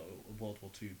think like a World War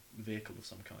II vehicle of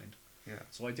some kind. Yeah.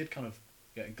 So I did kind of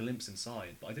get a glimpse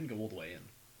inside, but I didn't go all the way in.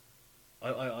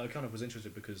 I kind of was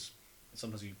interested because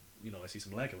sometimes I see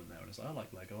some Lego in there and it's like, I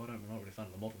like Lego. I'm not really a fan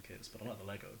of the model kits, but I like the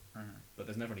Lego. Mhm. But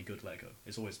there's never any good Lego.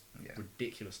 It's always Yeah.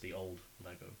 ridiculously old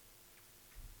Lego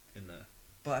in there.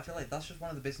 But I feel like that's just one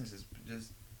of the businesses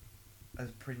just as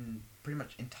pretty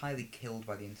much entirely killed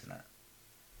by the internet.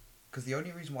 Because the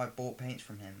only reason why I bought paints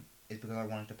from him is because I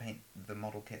wanted to paint the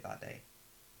model kit that day.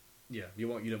 Yeah, you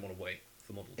don't want to wait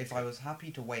for models. If I was happy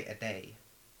to wait a day,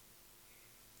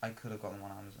 I could have got them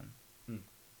on Amazon. Hmm.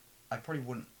 I probably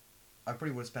would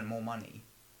have spent more money,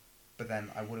 but then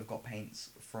I would have got paints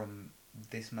from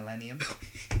this millennium.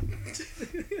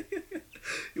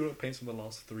 You want paints from the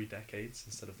last 3 decades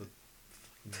instead of the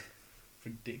fucking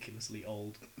ridiculously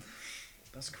old.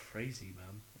 That's crazy,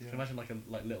 man. Yeah. Can you imagine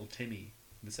like little Timmy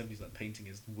in the 70s like painting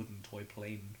his wooden toy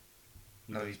plane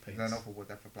with No, those paints? they're not for wood,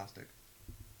 they're for plastic.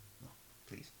 No.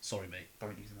 Please, Sorry, mate.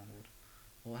 don't use them on wood.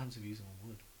 What happens if you use them on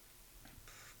wood?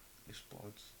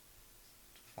 Explodes.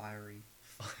 It's fiery.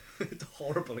 It's a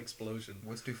horrible explosion.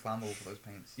 Wood's too flammable for those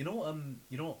paints. You know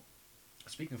what?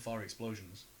 Speaking of fiery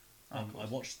explosions, Oh, of I course.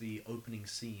 watched the opening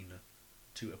scene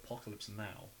to Apocalypse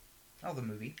Now Oh, the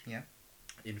movie, yeah.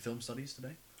 in film studies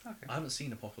today. Okay. I haven't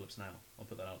seen Apocalypse Now. I'll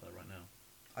put that out there right now.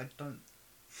 I don't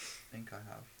think I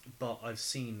have. But I've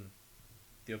seen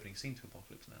the opening scene to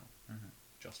Apocalypse Now, Mm-hmm.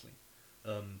 justly,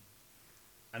 and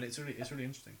it's really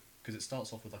interesting because it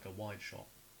starts off with like a wide shot,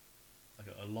 like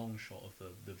a long shot of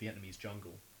the Vietnamese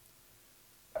jungle,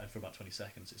 and for about 20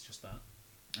 seconds it's just that,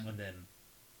 Mhm. and then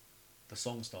the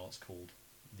song starts called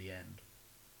 "The End"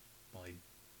 by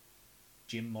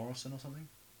Jim Morrison or something,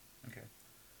 Okay.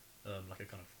 like a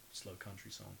kind of slow country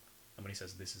song, and when he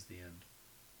says "This is the end,"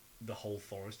 the whole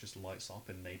forest just lights up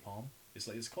in napalm.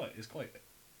 It's quite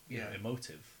Yeah.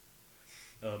 emotive.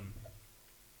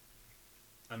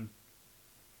 And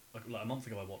like a month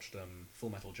ago I watched Full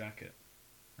Metal Jacket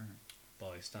Mhm.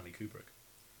 by Stanley Kubrick,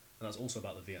 and that's also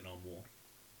about the Vietnam War.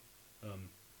 And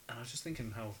I was just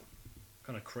thinking how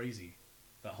kind of crazy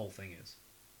that whole thing is.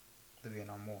 The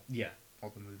Vietnam War. Yeah, Or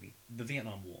the movie. the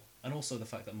Vietnam War, and also the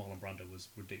fact that Marlon Brando was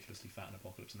ridiculously fat in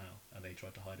Apocalypse Now, and they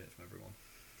tried to hide it from everyone.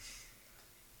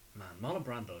 Man, Marlon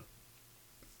Brando,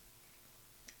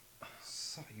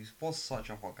 So, he was such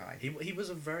a hot guy. he was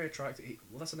a very attractive.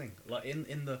 Well, that's the thing. Like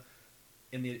in the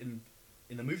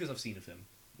movies I've seen of him,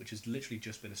 which has literally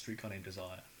just been A Streetcar Named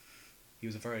Desire,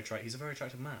 he's a very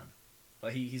attractive man.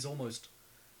 Like he's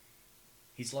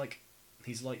like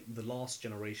the last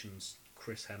generation's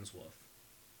Chris Hemsworth.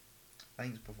 I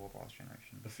think it's before the last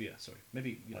generation. Yeah, sorry,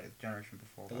 maybe Like the generation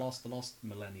before the that. last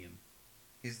millennium.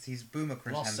 He's boomer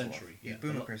Chris Last Hemsworth. century, He's yeah.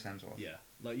 boomer Chris Hemsworth. Yeah,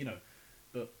 like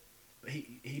but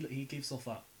he gives off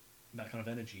that kind of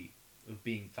energy of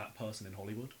being that person in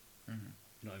Hollywood. Mm-hmm.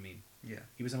 You know what I mean? Yeah.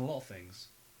 He was in a lot of things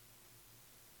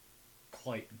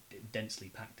quite densely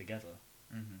packed together.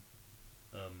 Mm-hmm.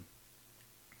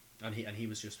 And he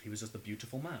was just the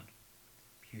beautiful man.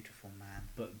 Beautiful man.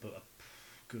 But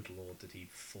good lord, did he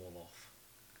fall off?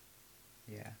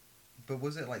 Yeah. But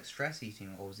was it like stress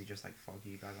eating, or was he just like, fuck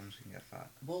you guys, I'm just gonna get fat?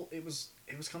 Well, it was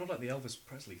kind of like the Elvis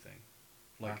Presley thing.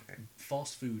 Like Okay.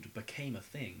 fast food became a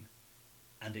thing,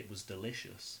 and it was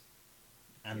delicious,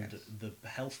 and Yes.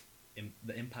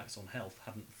 the impacts on health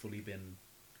hadn't fully been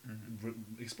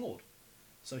explored.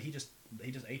 So he just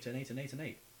ate and ate and ate and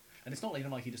ate, and it's not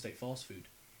even like he just ate fast food.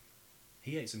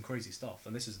 He ate some crazy stuff,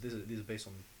 and these are based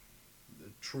on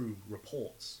true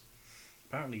reports.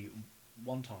 Apparently,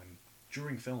 one time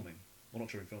during filming, well, not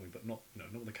during filming, but not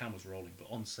when the camera's rolling, but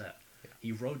on set,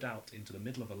 he rowed out into the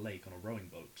middle of a lake on a rowing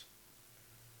boat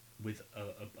with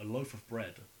a loaf of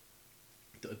bread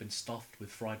that had been stuffed with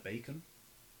fried bacon,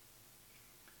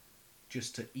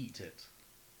 just to eat it,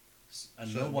 and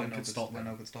So no one could stop him. No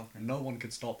one could stop him. No one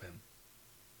could stop him.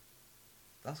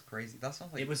 That's crazy. That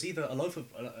sounds like It was either the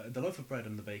loaf of bread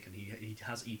and the bacon he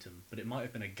has eaten, but it might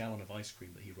have been a gallon of ice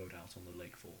cream that he rode out on the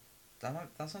lake for. that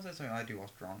sounds like something I do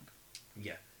whilst drunk.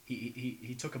 Yeah,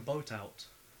 he took a boat out.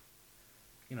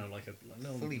 Like a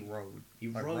little. Fully rowed. He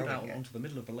like rowed out it. onto the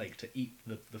middle of the lake to eat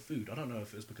the food. I don't know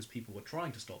if it was because people were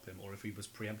trying to stop him or if he was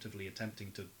preemptively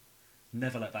attempting to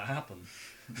never let that happen.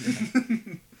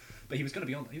 But he was going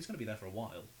to be there for a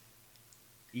while,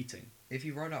 eating. If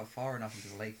you rode out far enough into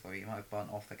the lake, though, you might have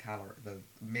burnt off the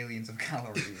millions of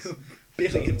calories.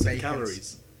 Billions of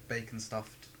calories. Bacon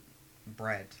stuffed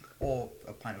bread or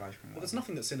a pint of ice cream. But there's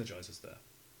nothing that synergizes there.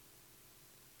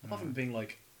 Apart from it being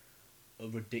like a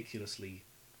ridiculously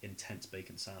intense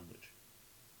bacon sandwich.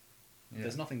 Yeah.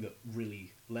 There's nothing that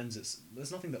really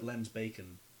there's nothing that lends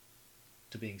bacon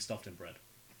to being stuffed in bread.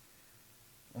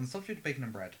 On the subject of bacon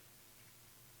and bread,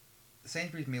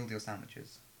 Sainsbury's meal deal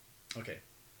sandwiches. Okay.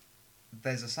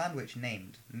 There's a sandwich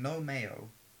named No Mayo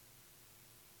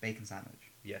Bacon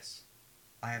Sandwich. Yes.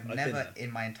 I've I've never been there.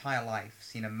 in my entire life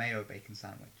seen a mayo bacon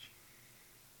sandwich.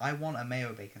 I want a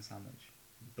mayo bacon sandwich.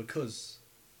 Because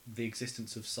the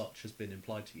existence of such has been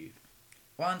implied to you.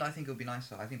 Well, and I think it would be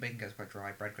nicer. I think bacon gets quite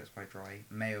dry, bread gets quite dry,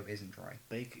 mayo isn't dry.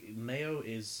 Mayo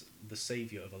is the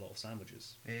saviour of a lot of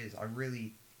sandwiches. It is. I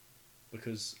really...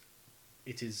 Because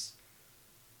it is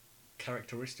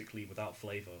characteristically without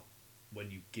flavour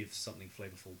when you give something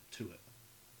flavourful to it.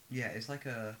 Yeah, it's like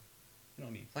a... You know what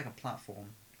I mean? It's like a platform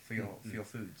for your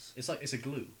foods. It's a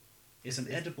glue. It's an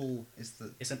edible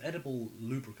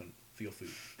lubricant for your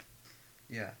food.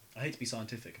 Yeah. I hate to be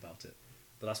scientific about it,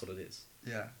 but that's what it is.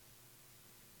 Yeah.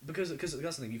 Because that's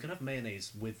the thing. You can have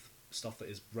mayonnaise with stuff that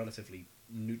is relatively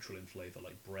neutral in flavour,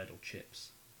 like bread or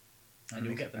chips, and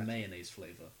you'll get the mayonnaise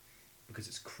flavour because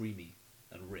it's creamy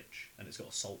and rich, and it's got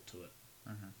a salt to it.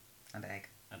 Mm-hmm. And egg.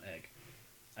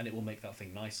 And it will make that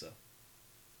thing nicer,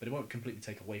 but it won't completely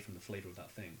take away from the flavour of that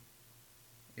thing.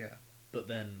 Yeah. But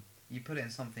then You put it in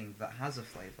something that has a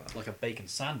flavour. like a bacon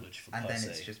sandwich, for and per then se,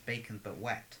 it's just bacon but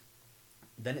wet.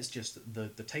 then it's just the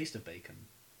taste of bacon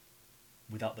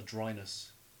without the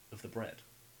dryness of the bread.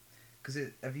 Because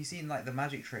have you seen like the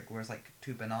magic trick where it's like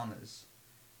two bananas,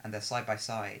 and they're side by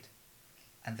side,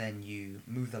 and then you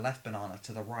move the left banana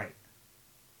to the right,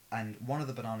 and one of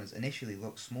the bananas initially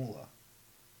looks smaller,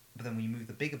 but then when you move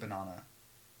the bigger banana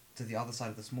to the other side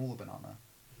of the smaller banana,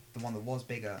 the one that was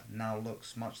bigger now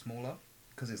looks much smaller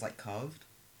because it's like curved.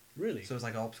 Really? So it's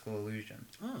like an optical illusion.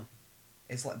 Oh,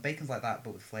 It's like bacon's like that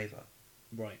but with flavour.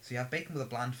 right. So you have bacon with a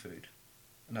bland food.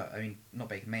 No, I mean not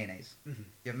bacon, mayonnaise. Mm-hmm.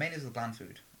 You have mayonnaise with a bland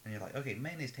food, and you're like, okay,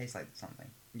 mayonnaise tastes like something.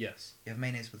 Yes. You have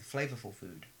mayonnaise with flavourful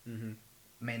food. Mm-hmm.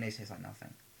 Mayonnaise tastes like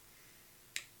nothing.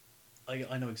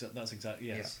 I know that's exactly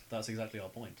yes. Yeah. That's exactly our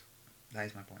point. That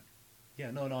is my point.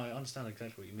 Yeah, no, I understand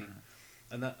exactly what you mean.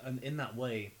 Mhm. And in that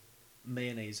way,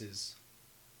 mayonnaise is,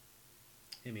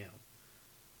 hear me out,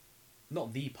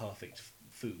 not the perfect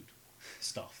food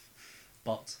stuff,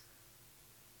 but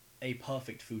a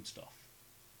perfect food stuff.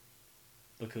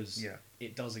 Because Yeah.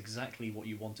 it does exactly what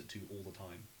you want it to all the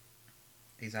time.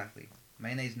 Exactly.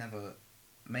 Mayonnaise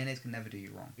can never do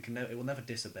you wrong. It will never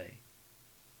disobey.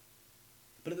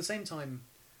 But at the same time,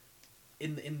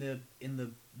 in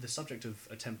the subject of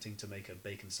attempting to make a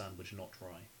bacon sandwich not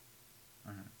dry,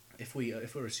 Mhm. if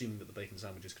we're assuming that the bacon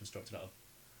sandwich is constructed out of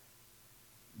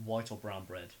white or brown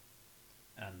bread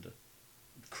and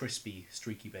crispy,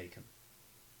 streaky bacon,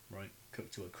 right,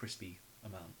 cooked to a crispy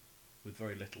amount with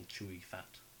very little chewy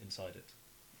fat inside it.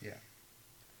 Yeah.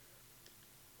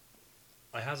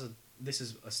 This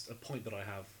is a point that I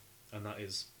have, and that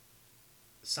is,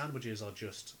 sandwiches are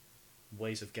just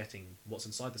ways of getting what's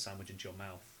inside the sandwich into your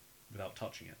mouth without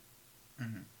touching it.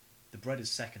 Mhm. The bread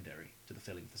is secondary to the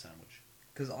filling of the sandwich.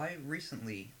 Because I had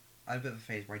a bit of a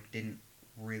phase where I didn't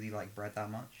really like bread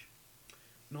that much.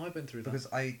 No, I've been through that. Because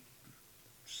I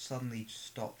suddenly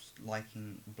stopped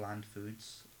liking bland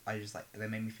foods. They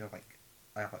made me feel like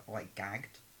I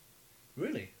gagged.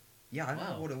 Really? Yeah, I don't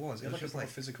know what it was. It It was was just like a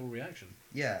like, physical reaction.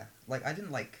 yeah, like I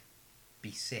didn't like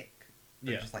be sick.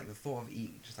 But Yeah. just like the thought of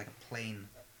eating just like a plain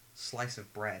slice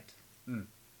of bread Mm.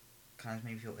 kind of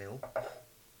made me feel ill.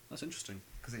 That's interesting.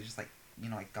 Because it's just like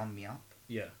like gum me up.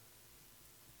 Yeah.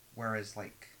 Whereas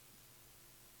like,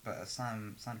 but a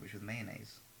sandwich with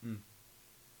mayonnaise,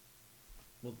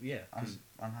 Well, yeah.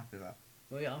 I'm happy with that.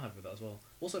 Well, yeah, I'm happy with that as well.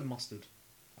 Also mustard,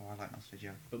 Oh, I like mustard,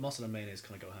 yeah. but mustard and mayonnaise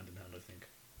kind of go hand in hand, I think.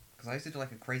 Because I used to do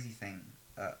like a crazy thing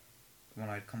when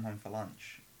I'd come home for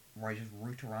lunch, where I just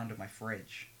root around in my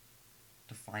fridge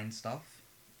to find stuff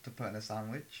to put in a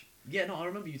sandwich. Yeah, no, I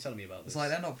remember you telling me about this. So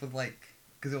I'd end up with like,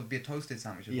 because it would be a toasted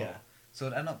sandwich as Yeah. well. So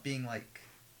it'd end up being like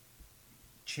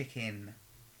chicken,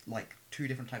 like 2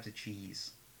 different types of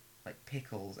cheese, like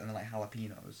pickles, and then like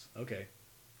jalapenos. Okay.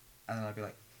 And then I'd be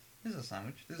like, this is a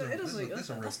sandwich. This But is a real that's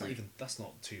not food. even. That's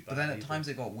not too bad. But then at either. times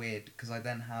it got weird because I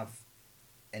then have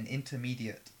an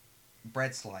intermediate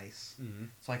bread slice, Mhm.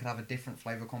 so I could have a different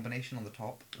flavor combination on the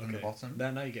top than the bottom.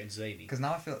 Now you're getting zany. Because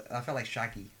now I feel like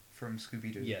Shaggy from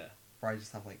Scooby Doo. Yeah. Where I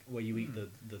just have like Where you eat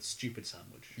the stupid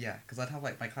sandwich. yeah, because I'd have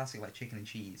like my classic like chicken and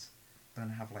cheese, but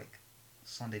then I'd have like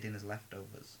Sunday dinner's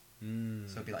leftovers. Mm.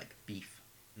 So it'd be like beef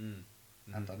Mm.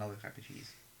 and another type of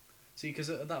cheese. See,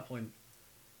 because at that point,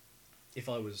 if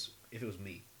it was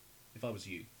me, if I was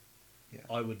you, Yeah.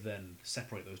 I would then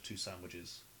separate those 2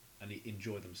 sandwiches and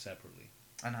enjoy them separately.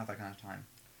 I don't have that kind of time.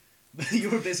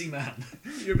 You're a busy man.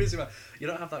 You're a busy man. You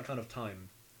don't have that kind of time.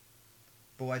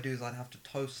 But what I do is I'd have to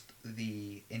toast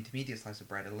the intermediate slice of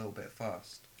bread a little bit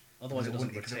first. Otherwise, it doesn't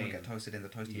because it retain. wouldn't get toasted in the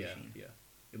toaster Yeah, machine. yeah.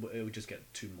 It would just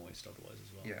get too moist otherwise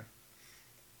as well. Yeah.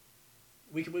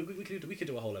 We could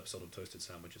do a whole episode of toasted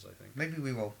sandwiches. I think. Maybe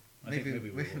we will. I think maybe we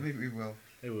will. Maybe we will.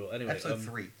 Maybe we will. Anyway, Episode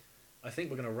 3. I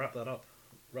think we're gonna wrap it up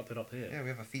here. Yeah, we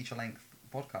have a feature length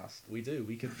podcast. We do.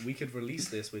 We could release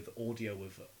this with audio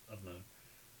of I don't know,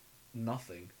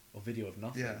 nothing, or video of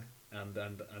nothing. Yeah.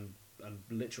 And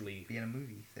literally Be in a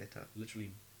movie theatre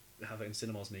have it in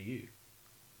cinemas near you,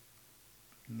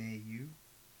 near you,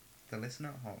 the listener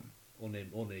at home, or near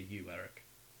you, Eric.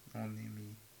 or near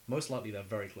me. Most likely they're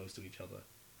very close to each other.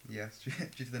 Yes,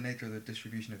 due to the nature of the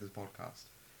distribution of this podcast.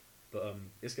 But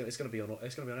it's gonna be on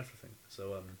everything.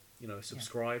 So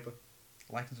subscribe,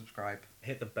 Like and subscribe.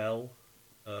 hit the bell.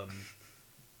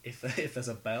 If there's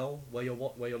a bell where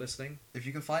you're listening, If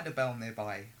you can find a bell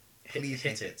nearby, please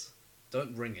hit it.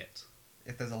 Don't ring it.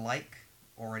 If there's a like,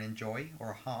 or an enjoy, or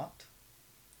a heart,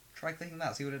 try clicking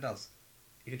that, see what it does.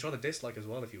 You can try the dislike as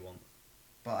well if you want.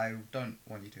 But I don't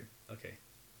want you to. Okay.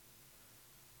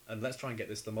 And let's try and get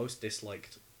this the most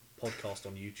disliked podcast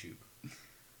on YouTube.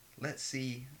 Let's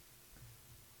see.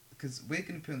 Because we're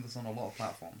going to put this on a lot of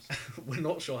platforms. We're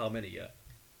not sure how many yet.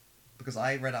 Because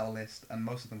I read out a list, and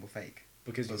most of them were fake.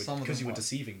 Because But some of you them were were.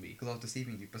 deceiving me. Because I was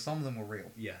deceiving you. But some of them were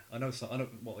real. Yeah, I know.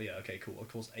 Well, yeah, okay, cool. Of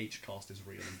course, Hcast is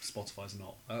real and Spotify's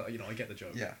not. I get the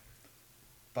joke. Yeah.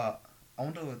 But I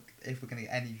wonder if we're going to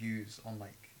get any views on,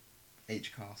 like,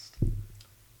 Hcast.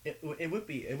 It would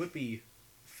be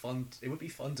fun. It would be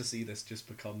fun to see this just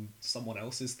become someone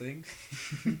else's thing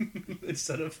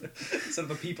instead of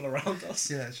the people around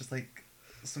us. Yeah, it's just like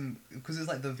some... Because it's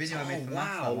like the video I made for Oh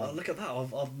maths. wow! That one. Look at that.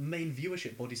 Our main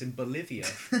viewership body's in Bolivia.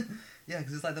 Yeah,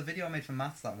 because it's like the video I made for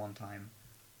maths that one time.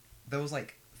 There was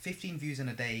like 15 views in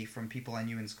a day from people I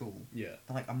knew in school. Yeah.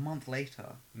 Then like a month later,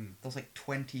 there was like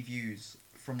 20 views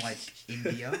from like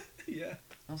India. Yeah.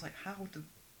 I was like, how do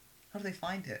they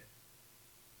find it?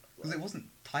 Because it wasn't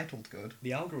titled good.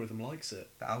 The algorithm likes it.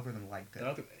 The algorithm liked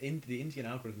it. The Indian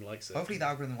algorithm likes it. Hopefully the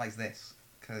algorithm likes this,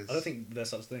 because I don't think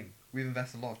there's such thing. we've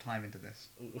invested a lot of time into this.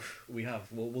 We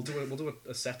have. We'll do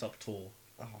a setup tour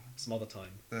Oh, some other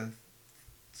time. the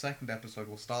second episode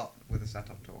will start with a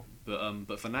setup tour.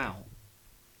 But for now,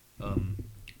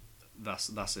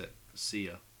 that's it. See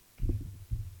ya.